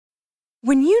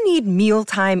When you need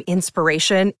mealtime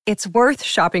inspiration, it's worth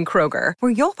shopping Kroger,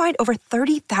 where you'll find over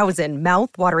 30,000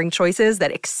 mouth-watering choices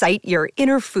that excite your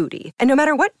inner foodie. And no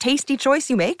matter what tasty choice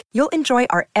you make, you'll enjoy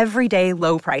our everyday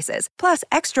low prices, plus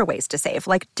extra ways to save,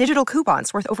 like digital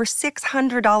coupons worth over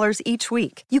 $600 each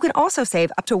week. You can also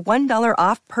save up to $1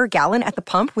 off per gallon at the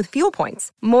pump with fuel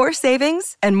points. More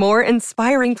savings and more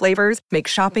inspiring flavors make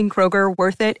shopping Kroger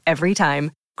worth it every time.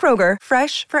 Kroger,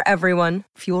 fresh for everyone.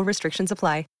 Fuel restrictions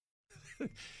apply.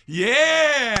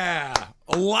 Yeah,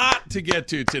 a lot to get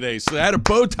to today. So I had a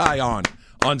bow tie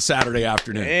on Saturday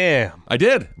afternoon. Damn, I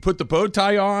did. Put the bow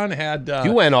tie on. Had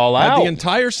you went all out. Had the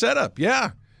entire setup.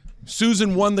 Yeah,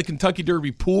 Susan won the Kentucky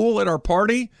Derby pool at our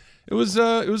party. It was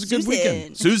a good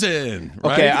weekend. Susan.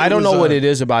 Right? Okay, I don't know what it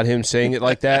is about him saying it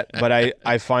like that, but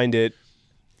I find it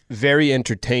very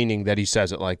entertaining that he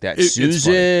says it like that.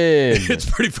 Susan. It's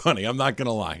pretty funny. I'm not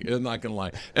gonna lie.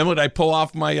 Emily, did I pull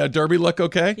off my Derby look?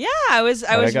 Okay. Yeah, I was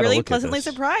really pleasantly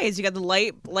surprised. You got the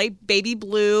light baby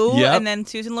blue, and then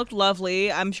Susan looked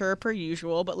lovely. I'm sure per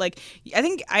usual, but I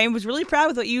think I was really proud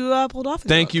with what you pulled off.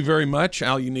 Thank you very much,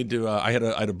 Al. You need to. I had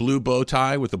a blue bow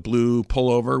tie with a blue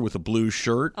pullover with a blue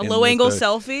shirt. A low angle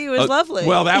selfie. It was lovely.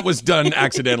 Well, that was done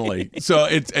accidentally. So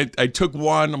I took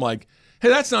one. I'm like, hey,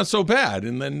 that's not so bad,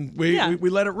 and then we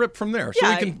let it rip from there. So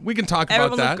we can talk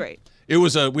about that. Looked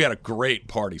great. We had a great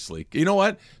party, Sleek. You know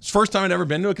what? It's the first time I'd ever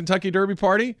been to a Kentucky Derby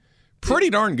party. Pretty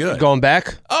darn good. Going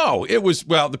back? Oh, it was,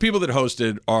 well, the people that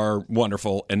hosted are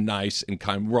wonderful and nice and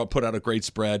kind. We put out a great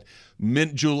spread.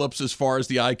 Mint juleps as far as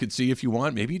the eye could see if you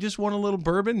want. Maybe you just want a little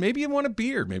bourbon. Maybe you want a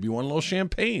beer. Maybe you want a little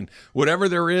champagne. Whatever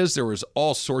there was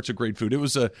all sorts of great food. It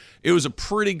was a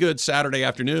pretty good Saturday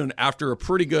afternoon after a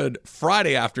pretty good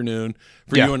Friday afternoon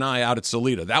for you and I out at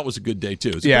Salida. That was a good day,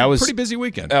 too. It was a pretty busy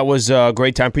weekend. That was a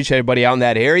great time. Appreciate everybody out in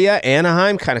that area.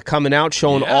 Anaheim kind of coming out,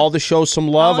 showing all the shows some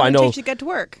love. How long did it take you to get to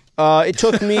work? It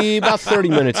took me about 30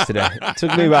 minutes today. It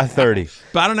took me about 30.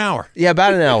 About an hour. Yeah,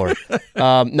 about an hour.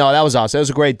 No, that was awesome. It was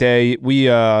a great day. We,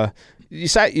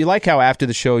 you like how after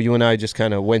the show, you and I just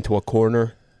kind of went to a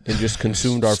corner and just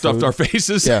consumed our Stuffed food? our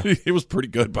faces. Yeah. It was pretty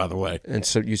good, by the way. And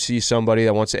so you see somebody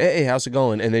that wants to, hey, how's it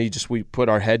going? And then we put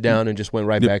our head down and just went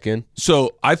right back in.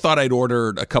 So I thought I'd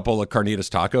ordered a couple of carnitas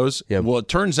tacos. Yeah. Well, it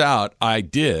turns out I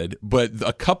did, but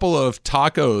a couple of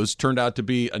tacos turned out to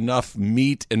be enough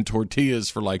meat and tortillas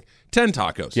for 10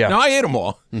 tacos. Yeah. Now, I ate them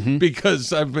all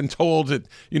because I've been told that,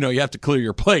 you have to clear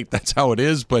your plate. That's how it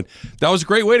is. But that was a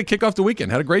great way to kick off the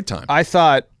weekend. Had a great time. I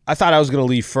thought I was going to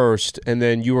leave first, and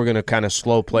then you were going to kind of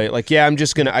slow play it. I'm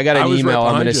just going to – I got an email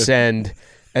I'm going to send,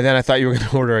 and then I thought you were going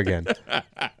to order again.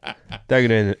 I thought you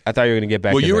were going to get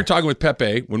back in you there. were talking with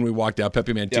Pepe when we walked out,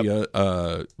 Pepe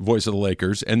Mantilla, voice of the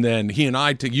Lakers, and then he and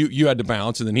I you had to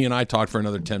bounce, and then he and I talked for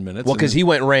another 10 minutes. Well, because he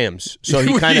went Rams, so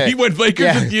he kind of – he went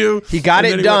Lakers with you. He got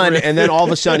it done, and then all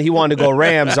of a sudden he wanted to go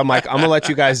Rams. I'm like, I'm going to let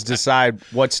you guys decide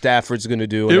what Stafford's going to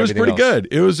do and It was pretty else. good.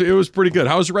 It was pretty good.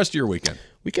 How was the rest of your weekend?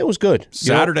 Weekend was good.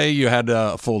 Saturday, you had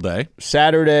a full day.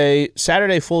 Saturday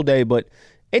full day, but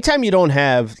anytime you don't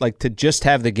have to just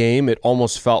have the game, it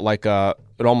almost felt like I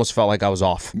was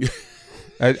off.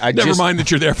 Never mind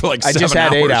that you're there for 7 hours. I just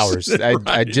had 8 hours.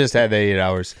 I just had 8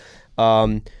 hours.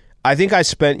 I think I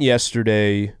spent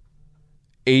yesterday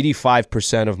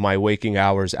 85% of my waking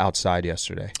hours outside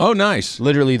yesterday. Oh, nice.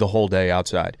 Literally the whole day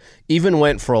outside. Even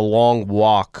went for a long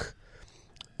walk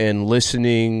and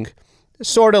listening,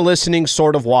 sort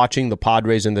of watching the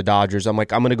Padres and the Dodgers. I'm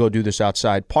like, I'm going to go do this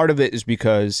outside. Part of it is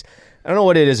because I don't know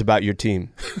what it is about your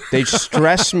team. They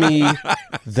stress me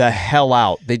the hell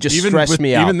out. They just stress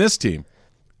me out. Even this team.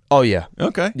 Oh, yeah.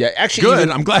 Okay. Yeah, actually. Good.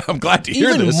 I'm glad to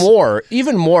hear this.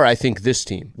 Even more, I think, this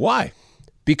team. Why?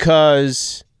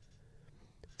 Because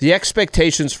the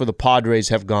expectations for the Padres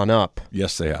have gone up.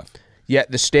 Yes, they have. Yet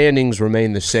the standings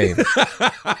remain the same.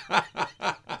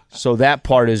 So that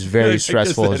part is very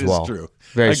stressful as well. True.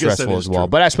 Very stressful as well.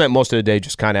 But I spent most of the day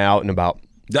just kind of out and about.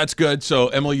 That's good. So,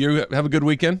 Emily, you have a good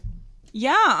weekend?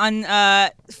 Yeah, on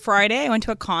Friday I went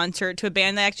to a concert to a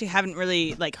band that I actually haven't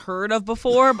really heard of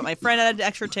before, but my friend had an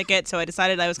extra ticket, so I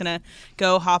decided I was gonna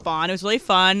go hop on. It was really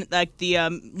fun.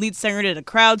 The lead singer did a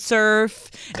crowd surf.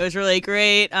 It was really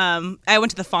great. I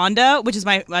went to the Fonda, which is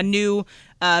my new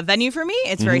venue for me.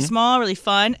 It's very small, really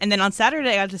fun. And then on Saturday,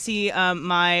 I got to see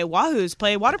my Wahoos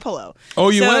play water polo. Oh,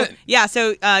 you went? Yeah,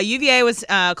 so UVA was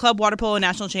Club Water Polo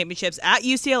National Championships at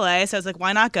UCLA, so I was like,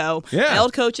 why not go? Yeah. My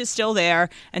old coach is still there,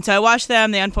 and so I watched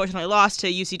them. They unfortunately lost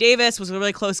to UC Davis. It was a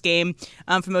really close game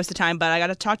for most of the time, but I got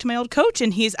to talk to my old coach,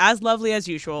 and he's as lovely as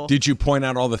usual. Did you point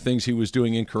out all the things he was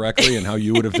doing incorrectly and how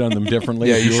you would have done them differently?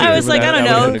 Yeah, I was like, I don't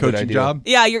know. Coaching job?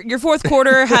 Yeah, your fourth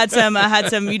quarter had some.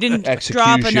 You didn't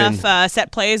drop enough set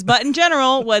plays, but in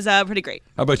general was pretty great.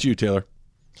 How about you, Taylor?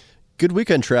 Good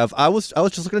weekend, Trev. I was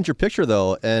just looking at your picture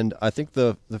though, and I think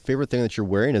the favorite thing that you're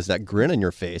wearing is that grin on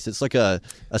your face. It's like a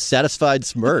satisfied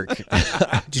smirk.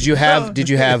 Did you have?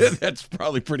 That's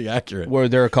probably pretty accurate. Were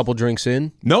there a couple drinks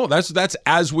in? No, that's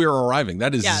as we were arriving.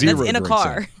 That is zero that's in a drinks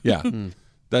car. in. Yeah,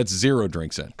 that's 0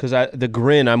 drinks in. Because the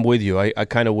grin, I'm with you. I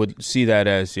kind of would see that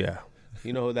as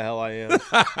you know who the hell I am.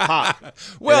 Ha.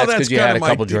 Well, that's 'cause you had a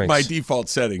couple drinks. my default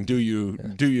setting. Do you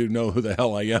know who the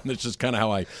hell I am? That's just kind of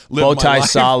how I live Bow my tie life.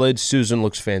 solid. Susan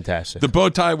looks fantastic. The bow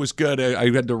tie was good.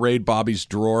 I had to raid Bobby's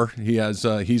drawer. He has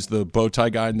he's the bow tie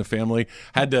guy in the family.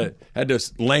 Had to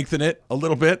lengthen it a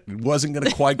little bit. It wasn't going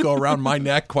to quite go around my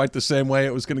neck quite the same way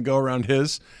it was going to go around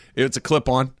his. It's a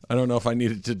clip-on. I don't know if I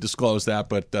needed to disclose that,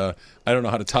 but I don't know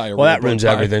how to tie a Well, real that ruins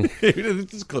bow tie. everything.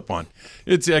 It's a clip-on.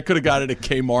 I could have got it at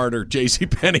Kmart or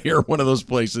JCPenney or one of those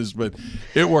places, but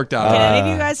it worked out. Can any of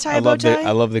you guys tie a bow tie?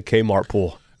 I love the Kmart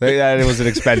pool. That was an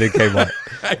expanded Kmart.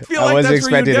 I feel I like wasn't that's where you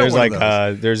expecting. get There's one like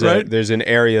of those, right? there's an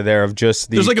area there of just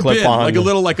the There's like a bin, clip-on, like a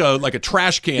little like a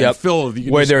trash can full of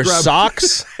where there's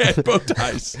socks, and bow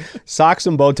ties. socks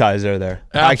and bow ties are there.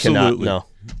 Absolutely. I cannot. No.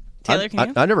 Taylor, can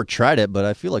you? I never tried it, but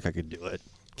I feel like I could do it.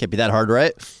 Can't be that hard,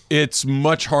 right? It's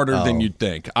much harder than you'd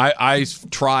think. I've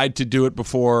tried to do it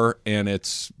before, and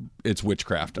it's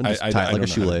witchcraft. I'm just I tight like don't a know.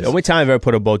 shoelace. The only time I've ever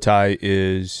put a bow tie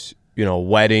is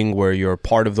wedding where you're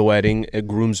part of the wedding, a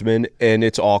groomsman, and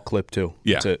it's all clip too.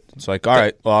 Yeah. That's it. It's like, all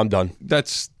right, well, I'm done.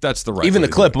 That's the right. Even way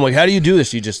the to clip, do I'm like, how do you do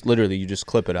this? You just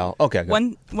clip it out. Okay.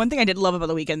 One thing I did love about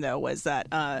the weekend, though, was that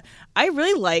I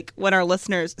really like when our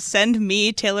listeners send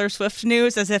me Taylor Swift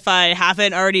news as if I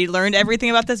haven't already learned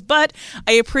everything about this, but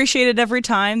I appreciate it every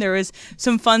time. There was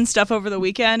some fun stuff over the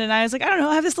weekend, and I was like, I don't know,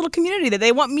 I have this little community that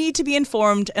they want me to be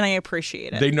informed, and I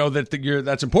appreciate it. They know that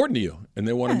that's important to you, and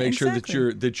they want to make sure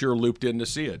exactly. that you're looped in to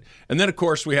see it. And then, of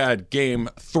course, we had Game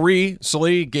 3,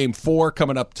 Slee, Game 4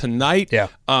 coming up tonight. Yeah.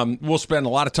 We'll spend a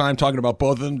lot of time talking about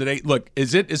both of them today. Look,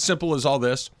 is it as simple as all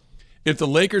this? If the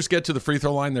Lakers get to the free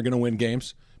throw line, they're going to win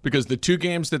games. Because the 2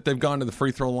 games that they've gone to the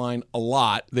free throw line a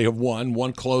lot, they have won.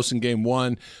 One close in Game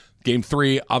 1. Game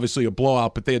 3, obviously a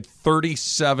blowout, but they had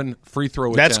 37 free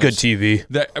throw That's attempts. good TV.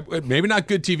 That maybe not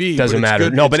good TV. Doesn't but it's matter.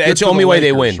 good- No, but good it's the for only way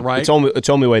they Lakers, win. right? It's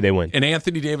the only way they win. And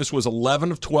Anthony Davis was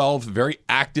 11 of 12, very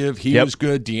active. He Yep. was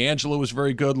good. D'Angelo was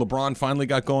very good. LeBron finally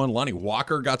got going. Lonnie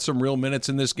Walker got some real minutes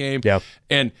in this game. Yep.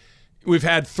 And we've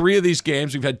had 3 of these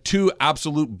games. We've had 2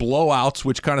 absolute blowouts,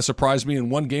 which kind of surprised me.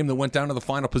 In one game that went down to the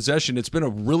final possession. It's been a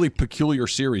really peculiar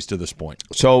series to this point.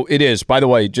 So it is. By the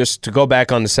way, just to go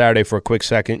back on the Saturday for a quick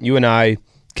second, you and I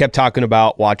kept talking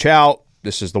about watch out.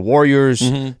 This is the Warriors.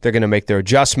 They're going to make their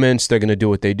adjustments. They're going to do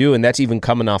what they do, and that's even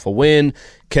coming off a win.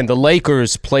 Can the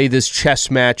Lakers play this chess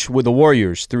match with the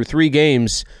Warriors through 3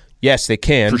 games? Yes, they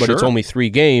can, but it's sure. only 3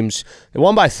 games. They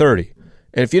won by 30.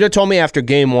 And if you'd have told me after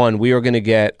game 1 we were going to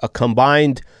get a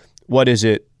combined,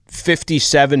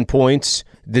 57 points,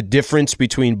 the difference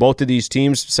between both of these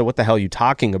teams, so what the hell are you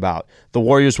talking about? The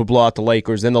Warriors would blow out the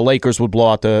Lakers, then the Lakers would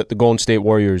blow out the Golden State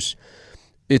Warriors.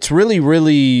 It's really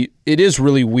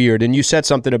weird. And you said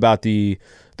something about the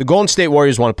Golden State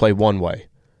Warriors want to play one way.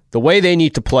 The way they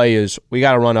need to play is we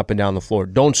got to run up and down the floor.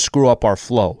 Don't screw up our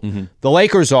flow. The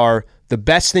Lakers are the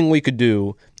best thing we could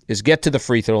do is get to the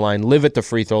free throw line, live at the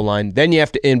free throw line. Then you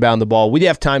have to inbound the ball. We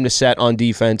have time to set on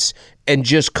defense and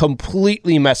just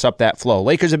completely mess up that flow.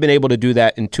 Lakers have been able to do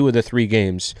that in 2 of the 3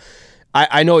 games.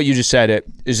 I know what you just said.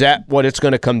 Is that what it's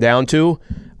going to come down to?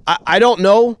 I don't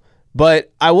know,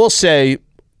 but I will say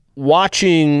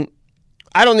watching,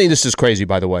 I don't think this is crazy,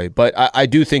 by the way, but I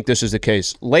do think this is the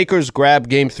case. Lakers grab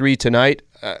Game 3 tonight.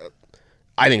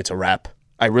 I think it's a wrap.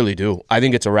 I really do. I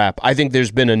think it's a wrap. I think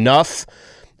there's been enough.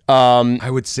 I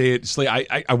would say it.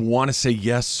 I want to say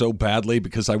yes so badly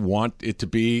because I want it to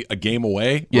be a game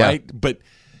away, right? But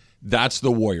that's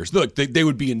the Warriors. Look, they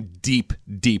would be in deep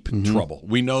trouble.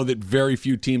 We know that very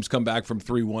few teams come back from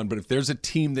 3-1, but if there's a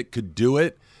team that could do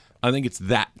it, I think it's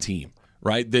that team.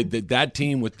 Right, that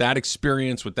team with that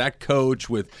experience, with that coach,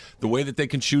 with the way that they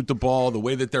can shoot the ball, the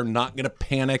way that they're not going to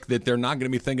panic, that they're not going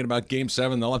to be thinking about Game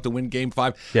 7, they'll have to win Game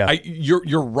 5. Yeah.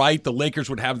 You're right. The Lakers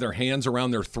would have their hands around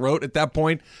their throat at that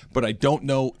point, but I don't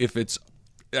know if it's.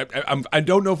 I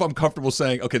don't know if I'm comfortable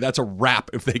saying, okay, that's a wrap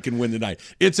if they can win tonight.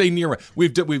 It's a near.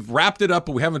 We've wrapped it up,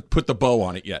 but we haven't put the bow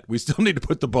on it yet. We still need to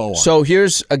put the bow on. So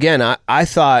here's again. I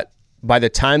thought by the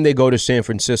time they go to San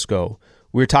Francisco,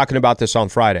 we were talking about this on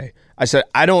Friday. I said,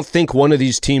 I don't think one of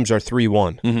these teams are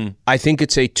 3-1. I think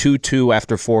it's a 2-2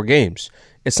 after 4 games.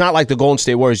 It's not like the Golden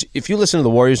State Warriors. If you listen to the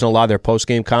Warriors and a lot of their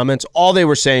post-game comments, all they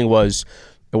were saying was,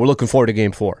 and we're looking forward to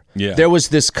Game 4. Yeah. There was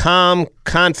this calm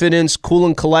confidence, cool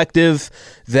and collective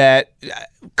that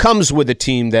comes with a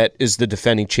team that is the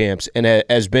defending champs and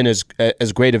has been as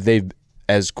great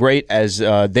as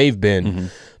they've been. Mm-hmm.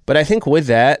 But I think with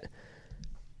that,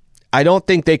 I don't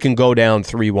think they can go down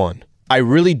 3-1. I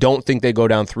really don't think they go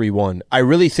down 3-1. I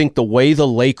really think the way the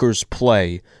Lakers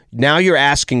play, now you're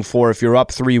asking for, if you're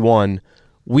up 3-1,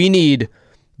 we need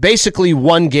basically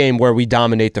one game where we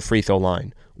dominate the free throw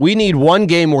line. We need one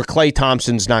game where Klay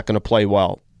Thompson's not going to play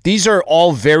well. These are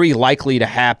all very likely to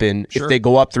happen if they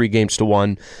go up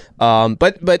 3-1.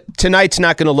 But tonight's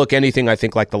not going to look anything, I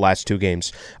think, like the last two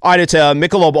games. All right, it's a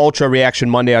Michelob Ultra Reaction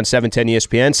Monday on 710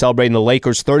 ESPN, celebrating the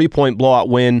Lakers' 30-point blowout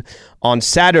win on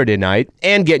Saturday night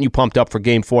and getting you pumped up for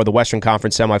Game 4 of the Western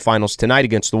Conference semifinals tonight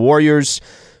against the Warriors.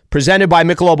 Presented by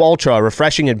Michelob Ultra, a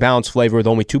refreshing and balanced flavor with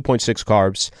only 2.6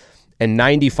 carbs and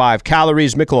 95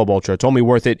 calories. Michelob Ultra. It's only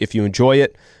worth it if you enjoy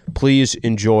it. Please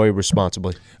enjoy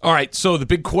responsibly. All right, so the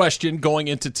big question going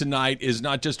into tonight is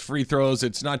not just free throws.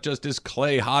 It's not just is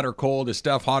Klay hot or cold, is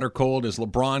Steph hot or cold, is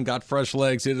LeBron got fresh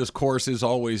legs. It, of course, is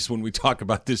always when we talk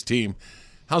about this team,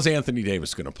 how's Anthony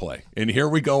Davis going to play? And here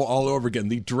we go all over again.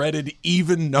 The dreaded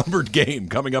even-numbered game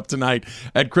coming up tonight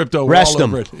at Crypto. Rest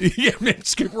him. Yeah,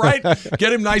 right?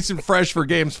 Get him nice and fresh for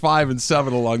games 5 and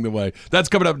 7 along the way. That's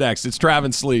coming up next. It's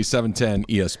Travis Lee, 710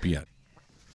 ESPN.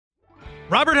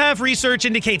 Robert Half research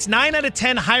indicates 9 out of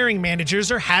 10 hiring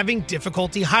managers are having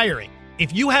difficulty hiring.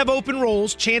 If you have open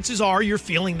roles, chances are you're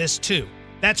feeling this too.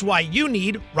 That's why you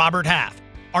need Robert Half.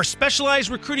 Our specialized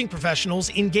recruiting professionals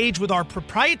engage with our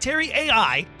proprietary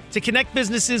AI to connect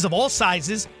businesses of all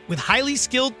sizes with highly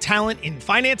skilled talent in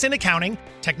finance and accounting,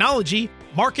 technology,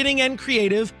 marketing and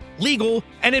creative, legal,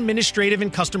 and administrative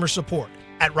and customer support.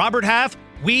 At Robert Half,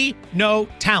 we know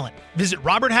talent. Visit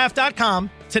roberthalf.com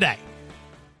today.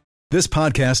 This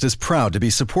podcast is proud to be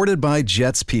supported by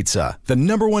Jets Pizza, the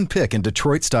 #1 pick in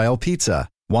Detroit-style pizza.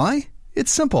 Why?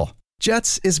 It's simple.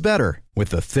 Jets is better. With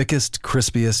the thickest,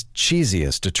 crispiest,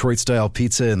 cheesiest Detroit-style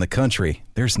pizza in the country,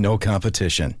 there's no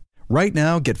competition. Right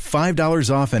now, get $5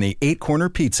 off any 8-corner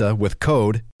pizza with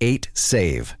code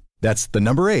 8SAVE. That's the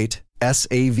number 8,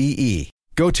 S-A-V-E.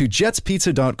 Go to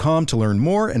jetspizza.com to learn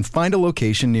more and find a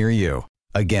location near you.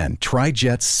 Again, try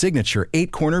Jet's signature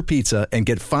 8-corner pizza and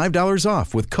get $5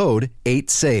 off with code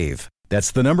 8SAVE.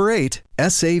 That's the number 8,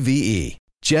 S-A-V-E.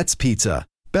 Jet's Pizza.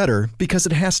 Better because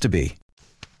it has to be.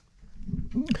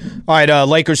 All right,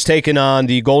 Lakers taking on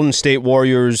the Golden State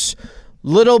Warriors.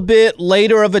 Little bit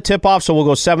later of a tip-off, so we'll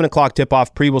go 7 o'clock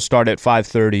tip-off. Pre will start at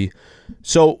 5:30.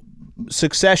 So,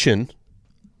 Succession,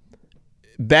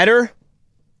 better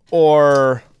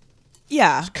or...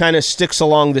 Yeah. Kind of sticks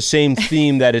along the same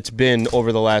theme that it's been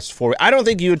over the last 4 weeks. I don't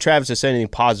think you and Travis have said anything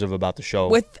positive about the show.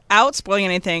 Without spoiling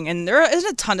anything, and there isn't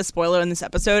a ton of spoiler in this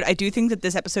episode, I do think that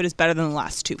this episode is better than the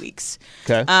last 2 weeks.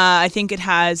 Okay. I think it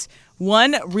has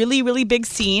one really, really big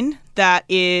scene that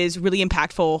is really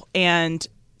impactful and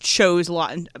shows a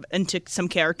lot into some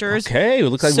characters. Okay, it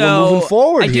looks like we're moving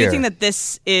forward here. I do think that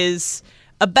this is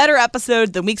a better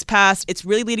episode than weeks past. It's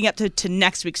really leading up to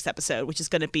next week's episode, which is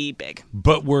going to be big.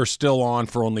 But we're still on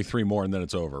for only 3 more, and then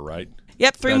it's over, right?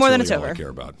 Yep, 3 more, then it's all over. I care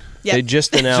about. Yep. They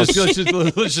just announced.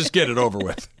 let's just get it over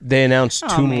with. They announced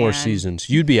 2 more man.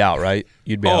 seasons. You'd be out, right?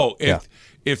 You'd be out.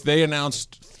 If they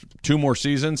announced 2 more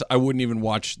seasons, I wouldn't even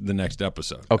watch the next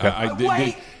episode.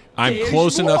 Okay. I'm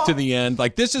close enough to the end.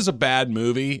 Like, this is a bad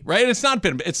movie, right? It's not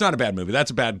a bad movie.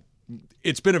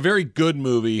 It's been a very good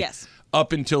movie. Yes.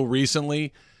 Up until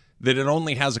recently. That it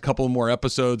only has a couple more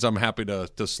episodes, I'm happy to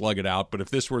slug it out. But if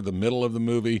this were the middle of the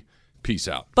movie, peace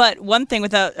out. But one thing,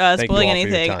 without spoiling all for your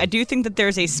anything, time. I do think that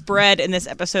there's a spread in this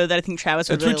episode that I think Travis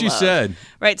would That's really what you love. said.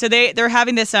 Right, so they're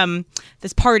having this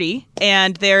party,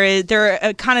 and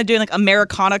they're kind of doing like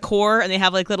Americana core, and they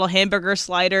have like little hamburger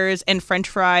sliders and French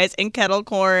fries and kettle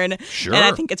corn. Sure. And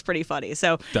I think it's pretty funny.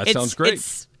 So That sounds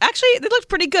great. Actually, they looked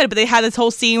pretty good, but they had this whole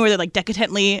scene where they're like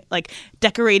decadently like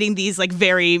decorating these like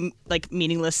very like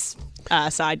meaningless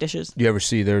side dishes. You ever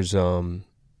see there's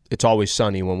It's Always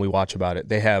Sunny when we watch about it.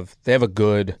 They have a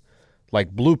good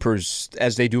like bloopers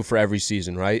as they do for every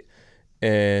season, right?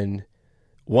 And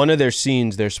one of their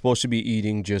scenes they're supposed to be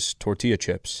eating just tortilla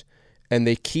chips, and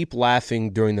they keep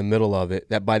laughing during the middle of it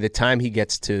that by the time he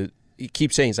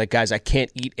keeps saying, he's like, guys, I can't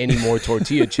eat any more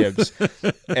tortilla chips.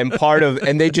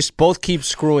 And they just both keep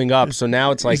screwing up. So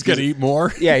now it's like He's got to eat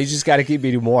more? Yeah, he's just got to keep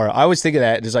eating more. I always think of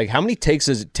that. It's like, how many takes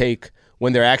does it take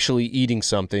when they're actually eating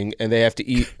something and they have to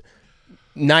eat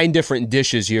 9 different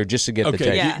dishes here just to get the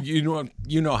take? Yeah.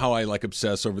 You know how I like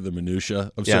obsess over the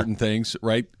minutia of certain things,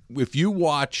 right? If you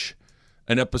watch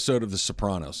an episode of The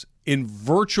Sopranos. In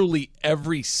virtually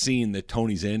every scene that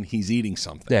Tony's in, he's eating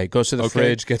something. Yeah, he goes to the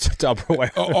fridge, gets a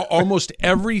Tupperware. Almost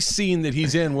every scene that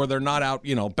he's in where they're not out,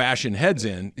 bashing heads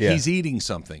in, Yeah. he's eating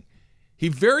something. He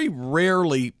very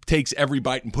rarely takes every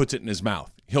bite and puts it in his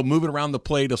mouth. He'll move it around the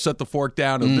plate. He'll set the fork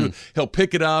down. He'll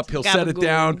pick it up. He'll set it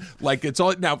down. Like it's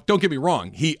all. Now, don't get me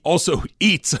wrong. He also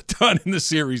eats a ton in the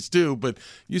series too. But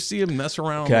you see him mess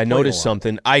around. Okay, I noticed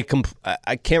something. I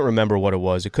can't remember what it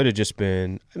was. It could have just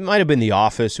been. It might have been The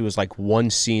Office. It was like one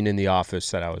scene in The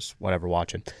Office that I was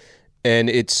watching, and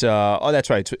it's that's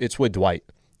right. It's with Dwight,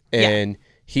 and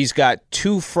he's got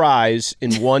 2 fries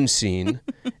in one scene,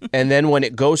 and then when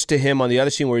it goes to him on the other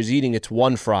scene where he's eating, it's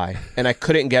 1 fry, and I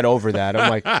couldn't get over that. I'm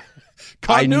like,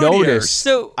 I noticed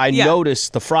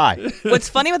the fry. What's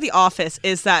funny about The Office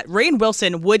is that Rainn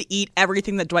Wilson would eat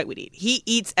everything that Dwight would eat. He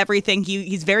eats everything.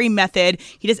 He's very method.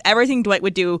 He does everything Dwight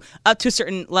would do up to a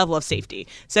certain level of safety.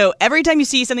 So every time you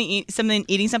see something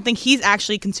eating something, he's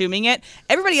actually consuming it.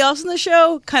 Everybody else in the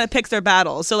show kind of picks their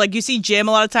battles. So like you see Jim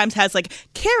a lot of times has like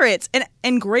carrots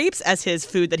and grapes as his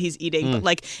food that he's eating. But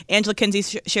like Angela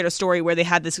Kinsey shared a story where they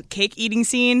had this cake eating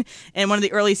scene in one of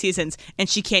the early seasons, and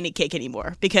she can't eat cake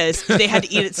anymore because they had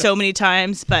to eat it so many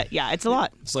times. But yeah, it's a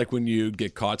lot. It's like when you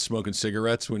get caught smoking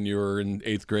cigarettes when you were in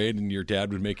 8th grade and your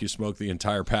dad would make you smoke the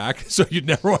entire pack so you'd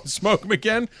never want to smoke them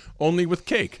again, only with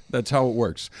cake. That's how it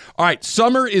works. All right,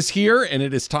 summer is here and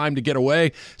it is time to get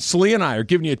away. Slee and I are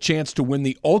giving you a chance to win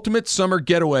the ultimate summer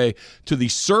getaway to the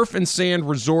Surf and Sand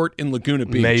Resort in Laguna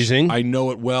Beach. Amazing. I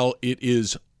know it well. It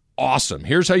is awesome.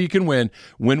 Here's how you can win.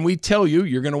 When we tell you,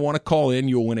 you're going to want to call in.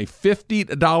 You'll win a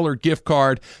 $50 gift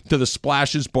card to the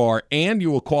Splashes Bar, and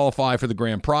you will qualify for the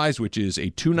grand prize, which is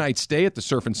a 2-night stay at the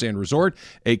Surf and Sand Resort,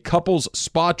 a couple's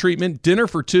spa treatment, dinner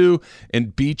for 2,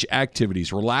 and beach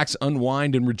activities. Relax,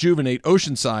 unwind, and rejuvenate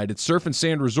oceanside at Surf and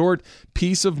Sand Resort.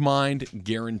 Peace of mind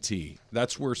guarantee.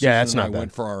 That's where Susan and I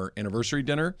went for our anniversary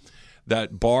dinner.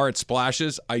 That bar at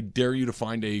Splashes, I dare you to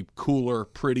find a cooler,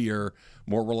 prettier,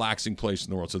 more relaxing place in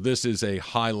the world. So this is a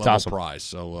high-level prize.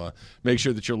 So make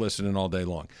sure that you're listening all day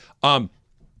long.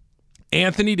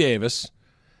 Anthony Davis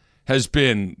has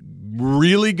been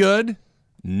really good,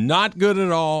 not good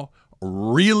at all,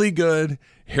 really good.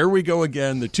 Here we go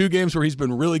again. The 2 games where he's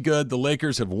been really good, the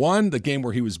Lakers have won. The game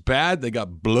where he was bad, they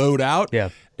got blowed out. Yeah.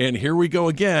 And here we go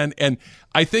again. And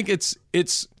I think it's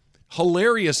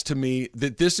hilarious to me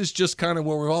that this is just kind of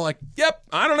where we're all like, yep,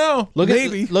 I don't know,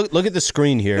 maybe. Look at the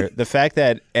screen here. The fact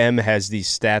that M has these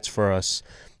stats for us,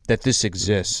 that this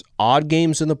exists. Odd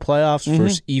games in the playoffs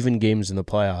versus even games in the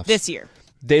playoffs. This year.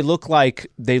 It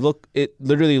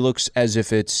literally looks as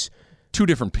if it's 2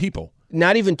 different people.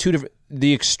 not even 2 different,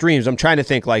 the extremes. I'm trying to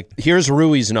think, like, here's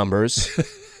Rui's numbers.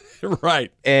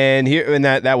 Right. And here, and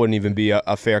that wouldn't even be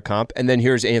a fair comp. And then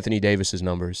here's Anthony Davis's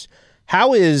numbers.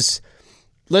 How is...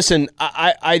 Listen,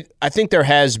 I think there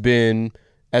has been,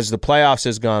 as the playoffs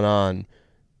has gone on,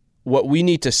 what we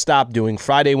need to stop doing.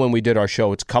 Friday when we did our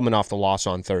show, it's coming off the loss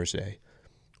on Thursday.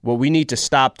 What we need to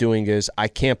stop doing is, I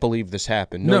can't believe this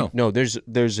happened. No,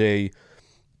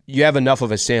 you have enough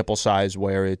of a sample size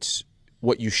where it's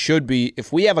what you should be.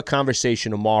 If we have a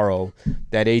conversation tomorrow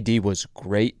that AD was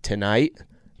great tonight,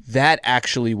 that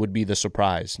actually would be the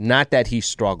surprise. Not that he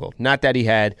struggled. Not that he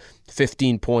had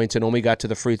 15 points and only got to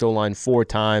the free throw line 4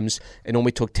 times and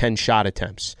only took 10 shot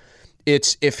attempts.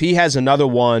 It's if he has another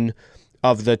one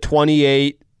of the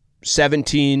 28,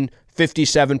 17,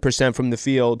 57% from the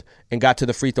field and got to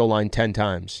the free throw line 10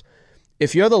 times.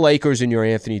 If you're the Lakers and you're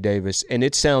Anthony Davis, and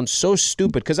it sounds so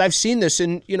stupid, because I've seen this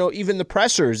in, even the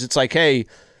pressers. It's like, hey,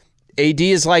 AD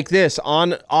is like this,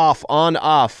 on,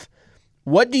 off.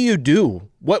 What do you do?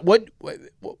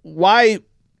 Why?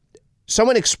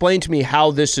 Someone explain to me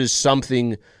how this is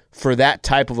something for that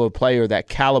type of a player, that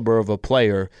caliber of a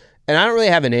player. And I don't really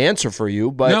have an answer for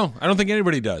you, but... No, I don't think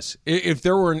anybody does. If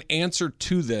there were an answer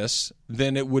to this,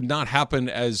 then it would not happen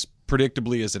as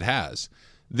predictably as it has.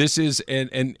 This is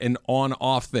an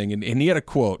on-off thing. And he had a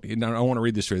quote. And I want to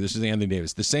read this for you. This is Anthony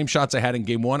Davis. The same shots I had in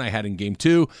Game 1, I had in Game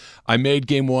 2. I made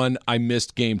Game 1, I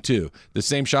missed Game 2. The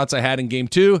same shots I had in Game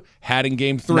 2, had in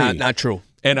Game 3. Not true.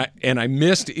 And I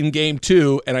missed in Game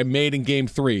 2, and I made in Game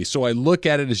 3. So I look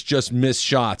at it as just missed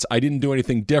shots. I didn't do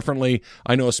anything differently.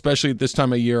 I know, especially at this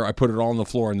time of year, I put it all on the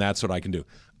floor, and that's what I can do.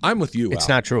 I'm with you, It's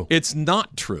Al. not true. It's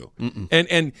not true.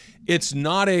 And it's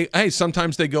not hey,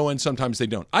 sometimes they go in, sometimes they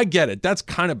don't. I get it. That's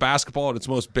kind of basketball at its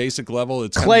most basic level.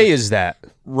 It's Clay is that.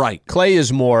 Right. Clay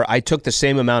is more, I took the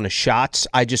same amount of shots,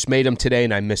 I just made them today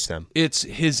and I missed them. It's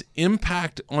his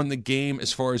impact on the game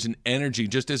as far as an energy,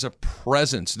 just as a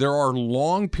presence. There are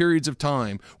long periods of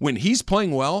time when he's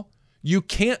playing well, You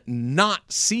can't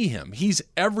not see him. He's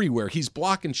everywhere. He's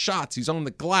blocking shots. He's on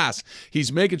the glass.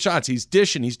 He's making shots. He's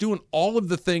dishing. He's doing all of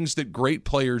the things that great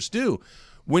players do.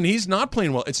 When he's not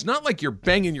playing well, it's not like you're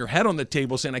banging your head on the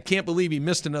table saying, I can't believe he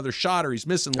missed another shot or he's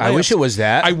missing layups. I wish it was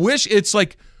that. I wish it's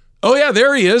like, oh, yeah,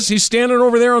 there he is. He's standing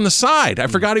over there on the side. I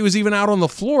forgot he was even out on the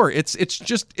floor.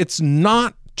 It's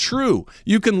not true.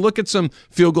 You can look at some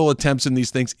field goal attempts in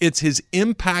these things. It's his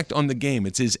impact on the game.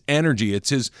 It's his energy. It's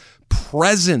his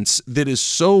presence that is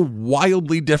so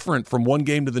wildly different from one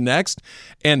game to the next.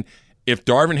 And if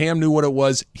Darvin Ham knew what it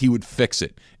was, he would fix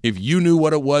it. If you knew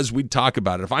what it was, we'd talk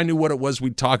about it. If I knew what it was,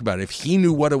 we'd talk about it. If he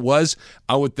knew what it was,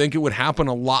 I would think it would happen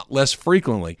a lot less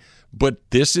frequently. But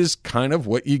this is kind of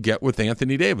what you get with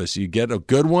Anthony Davis. You get a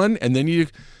good one, and then you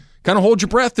kind of hold your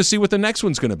breath to see what the next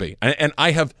one's going to be. And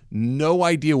I have no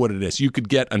idea what it is. You could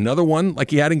get another one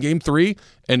like he had in Game 3,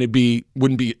 and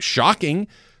wouldn't be shocking,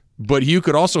 but you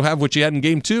could also have what you had in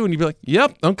Game 2, and you'd be like,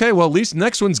 yep, okay, well, at least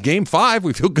next one's Game 5.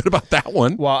 We feel good about that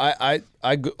one. Well,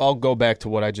 I'll go back to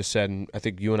what I just said, and I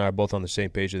think you and I are both on the same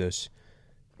page of this.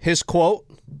 His quote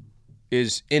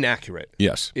is inaccurate.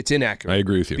 Yes. It's inaccurate. I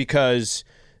agree with you. Because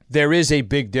there is a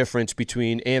big difference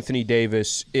between Anthony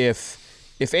Davis. If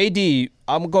AD, I'm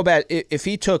going to go back, if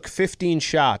he took 15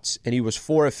 shots and he was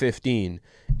 4 of 15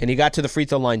 and he got to the free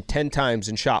throw line 10 times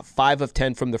and shot 5 of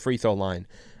 10 from the free throw line,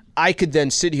 I could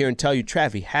then sit here and tell you,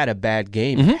 Trav, he had a bad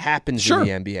game. It happens in the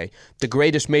NBA. The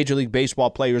greatest Major League Baseball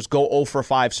players go 0 for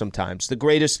 5 sometimes. The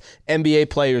greatest NBA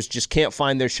players just can't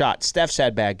find their shot. Steph's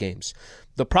had bad games.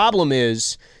 The problem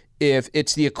is, if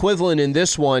it's the equivalent in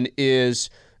this one is,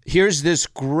 here's this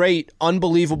great,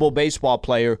 unbelievable baseball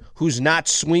player who's not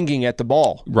swinging at the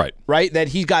ball. Right? That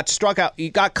he got struck out. He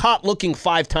got caught looking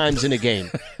 5 times in a game.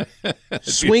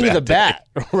 Swing the bat,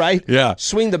 right? Yeah.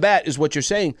 Swing the bat is what you're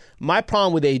saying. My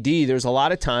problem with AD, there's a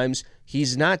lot of times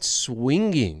he's not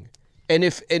swinging.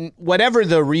 And whatever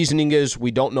the reasoning is, we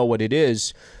don't know what it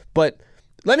is. But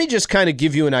let me just kind of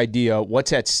give you an idea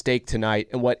what's at stake tonight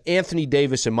and what Anthony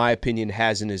Davis, in my opinion,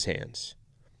 has in his hands.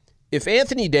 If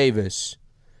Anthony Davis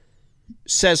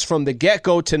says from the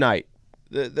get-go tonight,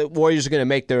 the Warriors are going to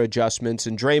make their adjustments,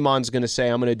 and Draymond's going to say,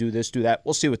 I'm going to do this, do that.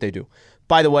 We'll see what they do.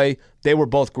 By the way, they were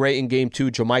both great in Game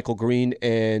 2, JaMychal Green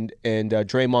and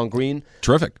Draymond Green.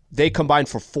 Terrific. They combined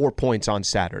for 4 points on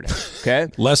Saturday. Okay?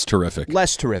 Less terrific.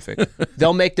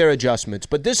 They'll make their adjustments.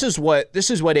 But this is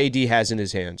what AD has in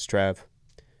his hands, Trav.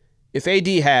 If AD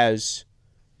has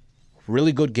a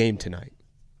really good game tonight,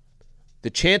 the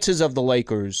chances of the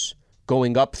Lakers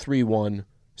going up 3-1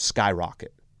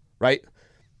 skyrocket, right?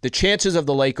 The chances of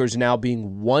the Lakers now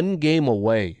being 1 game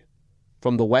away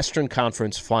from the Western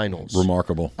Conference Finals.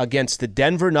 Remarkable. Against the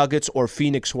Denver Nuggets or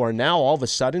Phoenix, who are now all of a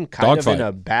sudden kind of in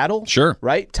a battle. Sure.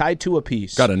 Right? Tied to a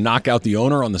piece. Got to knock out the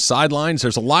owner on the sidelines.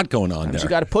 There's a lot going on there. You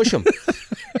got to push him.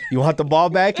 You want the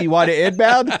ball back? You want it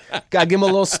inbound? Got to give him a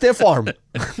little stiff arm.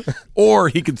 Or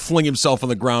he could fling himself on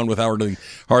the ground without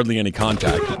hardly any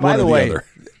contact. By the way,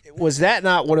 was that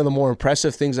not one of the more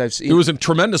impressive things I've seen? It was a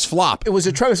tremendous flop. It was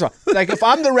a tremendous flop. Like, if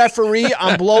I'm the referee,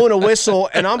 I'm blowing a whistle,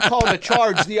 and I'm calling a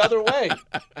charge the other way.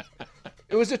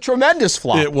 It was a tremendous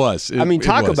flop. It was.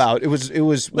 Talk about it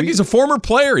was. Look, he's a former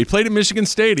player. He played at Michigan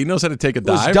State. He knows how to take a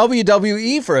dive. It was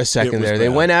WWE for a second there. Bad. They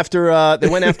went after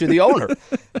the owner.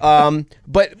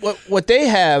 But what they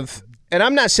have, and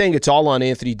I'm not saying it's all on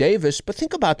Anthony Davis, but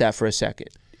think about that for a second.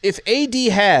 If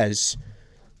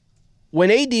when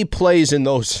AD plays in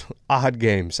those odd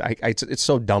games, it's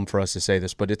so dumb for us to say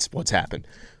this, but it's what's happened.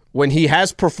 When he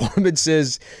has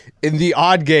performances in the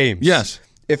odd games, yes.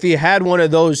 If he had one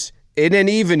of those in an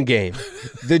even game,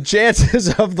 the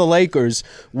chances of the Lakers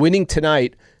winning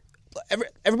tonight,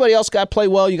 everybody else got to play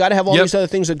well. You got to have all these other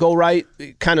things that go right,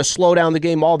 kind of slow down the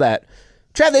game, all that.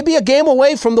 Trav, they'd be a game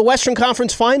away from the Western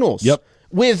Conference Finals. Yep.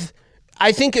 With,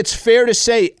 I think it's fair to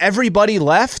say, everybody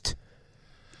left.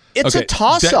 It's a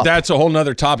toss-up. That's a whole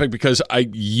nother topic because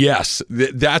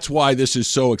that's why this is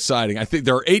so exciting. I think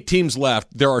there are 8 teams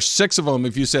left. There are 6 of them.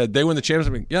 If you said they win the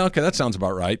championship, yeah, okay, that sounds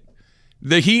about right.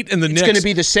 The Heat and the Knicks. It's going to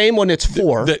be the same when it's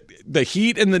 4. The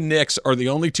Heat and the Knicks are the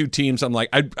only 2 teams I'm like,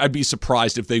 I'd be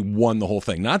surprised if they won the whole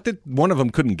thing. Not that one of them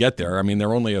couldn't get there. I mean,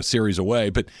 they're only a series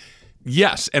away. But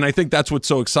yes, and I think that's what's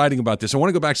so exciting about this. I want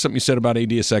to go back to something you said about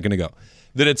AD a second ago,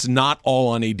 that it's not all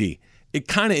on AD. It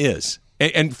kind of is.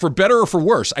 And for better or for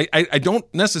worse, I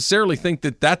don't necessarily think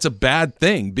that that's a bad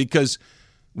thing because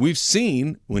we've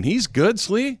seen when he's good,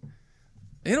 Slee,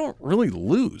 they don't really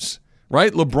lose.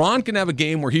 right? LeBron can have a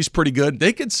game where he's pretty good.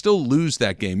 They could still lose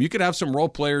that game. You could have some role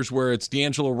players where it's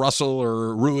D'Angelo Russell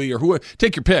or Rui or whoever.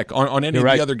 Take your pick on any of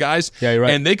the other guys. Yeah, you're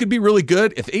right. And they could be really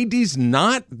good. If AD's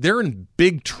not, they're in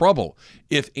big trouble.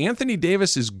 If Anthony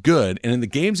Davis is good, and in the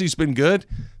games he's been good,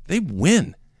 they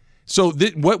win. So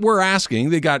what we're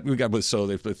asking, they've played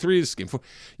 3 this game.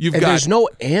 There's no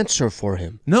answer for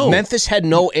him. No. Memphis had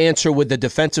no answer with the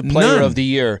defensive player None. of the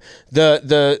year.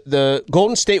 The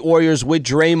Golden State Warriors with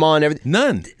Draymond, everything.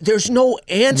 None. There's no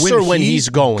answer when he's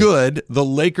going. Good, the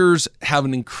Lakers have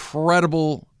an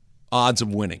incredible odds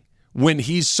of winning. When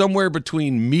he's somewhere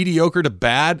between mediocre to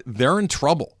bad, they're in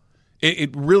trouble.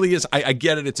 It really is. I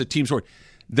get it. It's a team sport.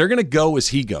 They're going to go as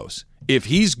he goes. If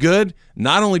he's good,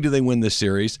 not only do they win this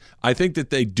series, I think that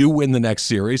they do win the next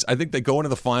series. I think they go into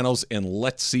the finals, and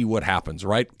let's see what happens,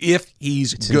 right? If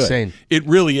he's good. Insane. It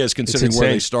really is, considering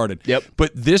where they started. Yep.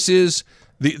 But this is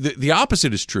the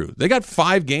opposite is true. They got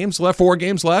 4 games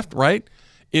left, right?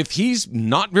 If he's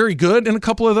not very good in a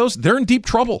couple of those, they're in deep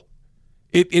trouble.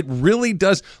 It really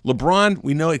does. LeBron,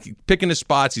 we know he's picking his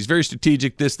spots. He's very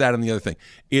strategic, this, that, and the other thing.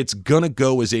 It's going to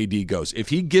go as AD goes. If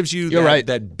he gives you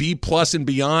that B+ and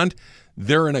beyond,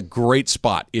 they're in a great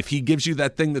spot. If he gives you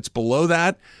that thing that's below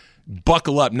that,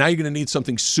 buckle up. Now you're going to need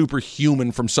something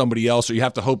superhuman from somebody else, or you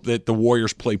have to hope that the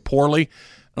Warriors play poorly.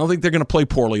 I don't think they're going to play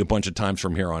poorly a bunch of times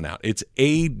from here on out. It's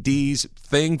AD's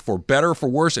thing, for better or for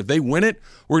worse. If they win it,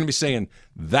 we're going to be saying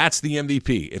that's the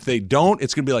MVP. If they don't,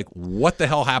 it's going to be like, what the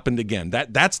hell happened again?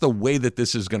 That's the way that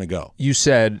this is going to go. You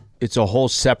said it's a whole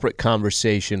separate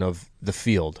conversation of the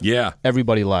field. Yeah.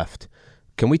 Everybody left.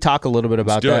 Can we talk a little bit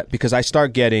about that? Because I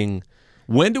start getting...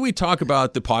 When do we talk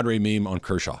about the Padre meme on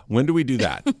Kershaw? When do we do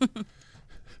that?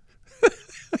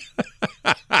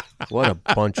 What a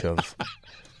bunch of...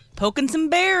 Poking some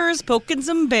bears.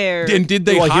 And did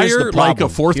they hire like a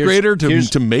fourth grader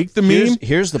to make the meme?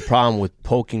 Here's the problem with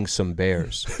poking some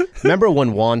bears. Remember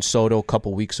when Juan Soto a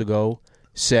couple weeks ago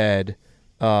said,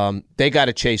 they got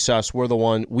to chase us. We're the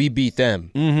one. We beat them.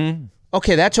 Mm-hmm.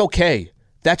 Okay, that's okay.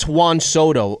 That's Juan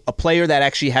Soto, a player that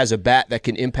actually has a bat that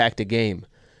can impact a game.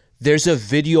 There's a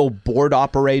video board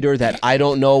operator that I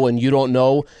don't know and you don't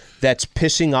know that's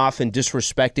pissing off and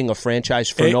disrespecting a franchise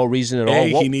for no reason at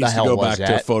all. What he needs the hell to go back was to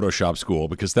that? Photoshop school,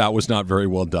 because that was not very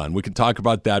well done. We can talk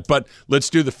about that, but let's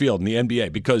do the field in the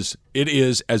NBA, because it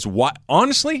is as wide.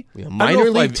 Honestly, a minor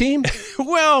league team?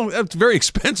 Well, it's a very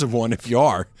expensive one if you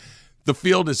are. The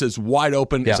field is as wide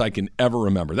open as I can ever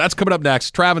remember. That's coming up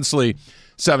next. Travis Lee,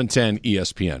 710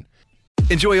 ESPN.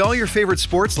 Enjoy all your favorite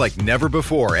sports like never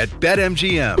before at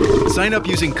BetMGM. Sign up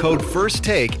using code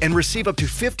FIRSTTAKE and receive up to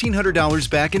 $1,500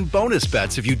 back in bonus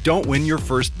bets if you don't win your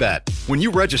first bet. When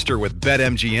you register with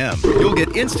BetMGM, you'll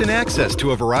get instant access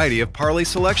to a variety of parlay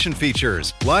selection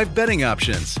features, live betting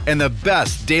options, and the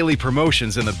best daily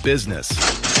promotions in the business.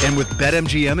 And with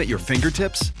BetMGM at your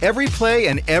fingertips, every play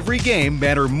and every game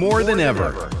matter more than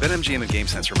ever. BetMGM and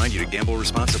GameSense remind you to gamble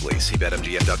responsibly. See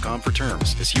BetMGM.com for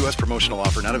terms. This U.S. promotional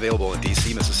offer not available in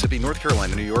D.C., Mississippi, North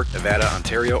Carolina, New York, Nevada,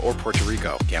 Ontario, or Puerto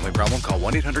Rico. Gambling problem? Call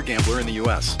 1-800-GAMBLER in the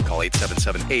U.S. Call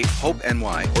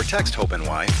 877-8-HOPE-NY or text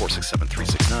HOPE-NY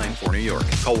 467-369 for New York.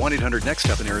 Call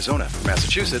 1-800-NEXT-STEP in Arizona. For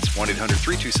Massachusetts,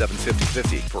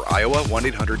 1-800-327-5050. For Iowa,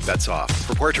 1-800-BETS-OFF.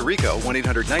 For Puerto Rico,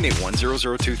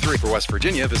 1-800-981-0023. For West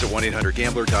Virginia, visit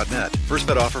 1-800-GAMBLER.net. First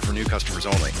bet offer for new customers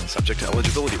only. Subject to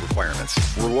eligibility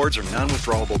requirements. Rewards are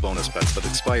non-withdrawable bonus bets that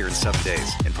expire in 7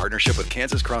 days. In partnership with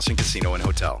Kansas Crossing Casino and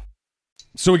Hotel.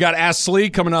 So we got Ask Slee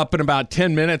coming up in about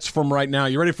 10 minutes from right now.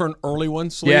 You ready for an early one,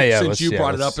 Slee? Yeah. Since you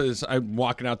brought it up, as I'm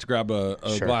walking out to grab a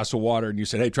glass of water, and you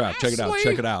said, "Hey, Trav, check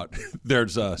it out."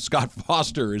 There's Scott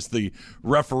Foster is the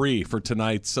referee for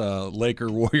tonight's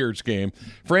Laker-Warriors game.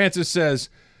 Francis says,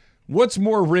 "What's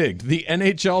more rigged, the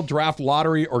NHL draft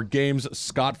lottery or games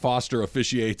Scott Foster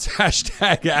officiates?"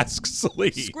 Hashtag Ask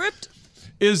Slee. Script.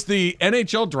 Is the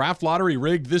NHL draft lottery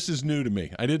rigged? This is new to me.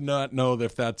 I did not know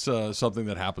if that's something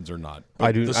that happens or not.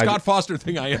 But the Scott Foster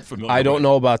thing I am familiar with. I don't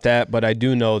know about that, but I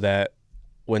do know that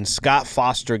when Scott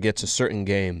Foster gets a certain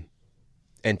game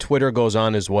and Twitter goes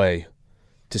on his way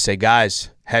to say,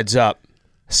 "Guys, heads up,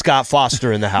 Scott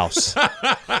Foster in the house."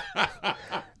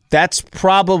 That's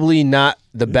probably not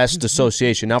the best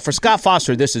association. Now, for Scott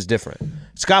Foster, this is different.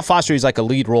 Scott Foster, he's like a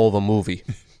lead role of a movie,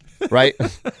 right?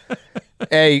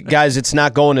 Hey, guys, it's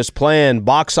not going as planned.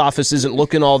 Box office isn't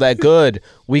looking all that good.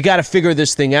 We got to figure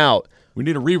this thing out. We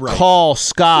need a rewrite. Call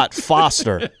Scott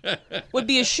Foster. Would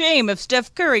be a shame if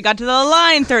Steph Curry got to the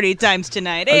line 30 times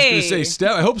tonight. I was going to say,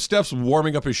 I hope Steph's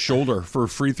warming up his shoulder for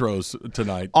free throws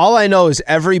tonight. All I know is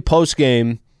every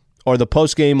postgame or the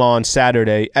postgame on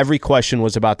Saturday, every question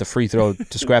was about the free throw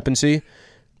discrepancy.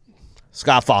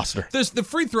 Scott Foster. The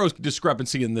free throw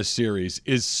discrepancy in this series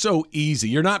is so easy.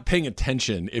 You're not paying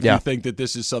attention if you think that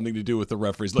this is something to do with the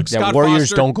referees. Look, Scott Warriors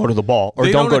Foster, don't go to the ball or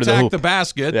they don't go to the attack hoop. the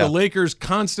basket. Yeah. The Lakers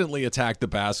constantly attack the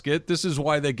basket. This is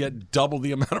why they get double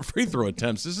the amount of free throw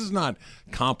attempts. This is not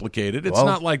complicated. It's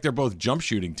not like they're both jump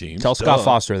shooting teams. Tell Scott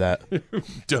Foster that.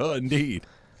 Duh, indeed.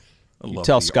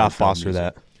 Tell Scott Foster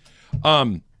that.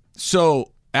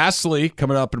 So Ask Lee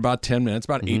coming up in about 10 minutes,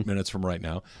 about 8 minutes from right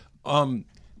now.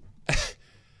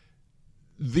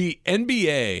 The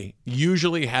NBA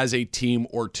usually has a team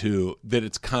or two that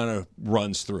it's kind of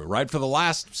runs through, right? For the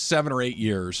last 7 or 8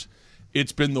 years,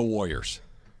 it's been the Warriors,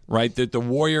 right? That the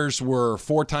Warriors were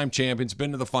 4-time champions,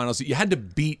 been to the finals. You had to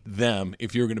beat them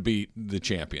if you were going to beat the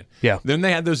champion. Yeah. Then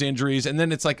they had those injuries, and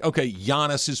then it's like, okay,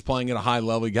 Giannis is playing at a high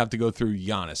level. You have to go through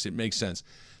Giannis. It makes sense.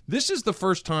 This is the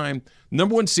first time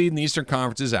number 1 seed in the Eastern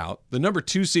Conference is out. The number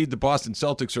 2 seed, the Boston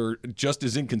Celtics, are just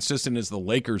as inconsistent as the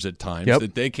Lakers at times. Yep.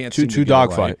 That they can't seem to Two get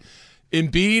dogfight.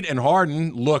 right. Embiid and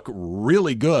Harden look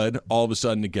really good all of a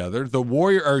sudden together.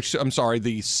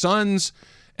 The Suns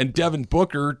and Devin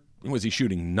Booker, was he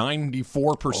shooting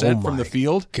 94% from the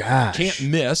field? Gosh. Can't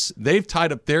miss. They've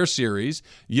tied up their series.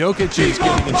 Jokic is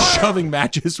getting in shoving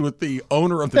matches with the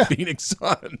owner of the Phoenix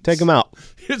Suns. Take him out.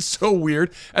 It's so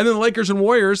weird. And then the Lakers and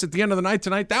Warriors at the end of the night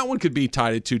tonight, that one could be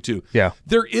tied at 2-2. Yeah.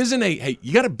 There isn't hey,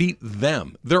 you got to beat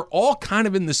them. They're all kind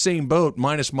of in the same boat,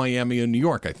 minus Miami and New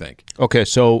York, I think. Okay,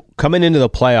 so coming into the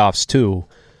playoffs too,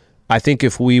 I think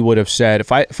if we would have said,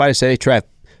 if I said, hey, Trev,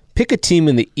 pick a team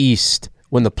in the East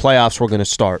when the playoffs were going to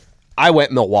start, I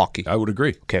went Milwaukee. I would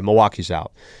agree. Okay, Milwaukee's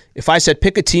out. If I said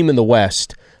pick a team in the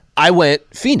West, I went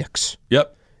Phoenix.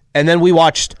 Yep. And then we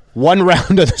watched one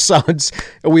round of the Suns,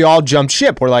 and we all jumped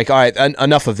ship. We're like, all right,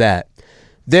 enough of that.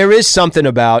 There is something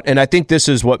about, and I think this